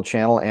our Rumble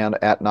channel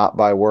and at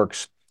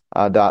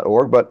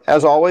notbyworks.org. But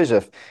as always,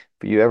 if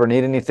you ever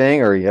need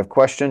anything or you have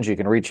questions, you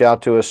can reach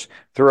out to us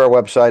through our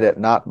website at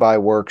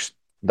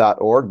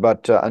notbyworks.org.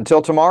 But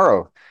until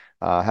tomorrow,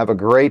 have a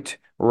great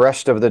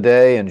rest of the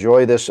day.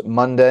 Enjoy this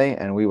Monday,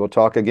 and we will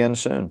talk again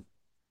soon.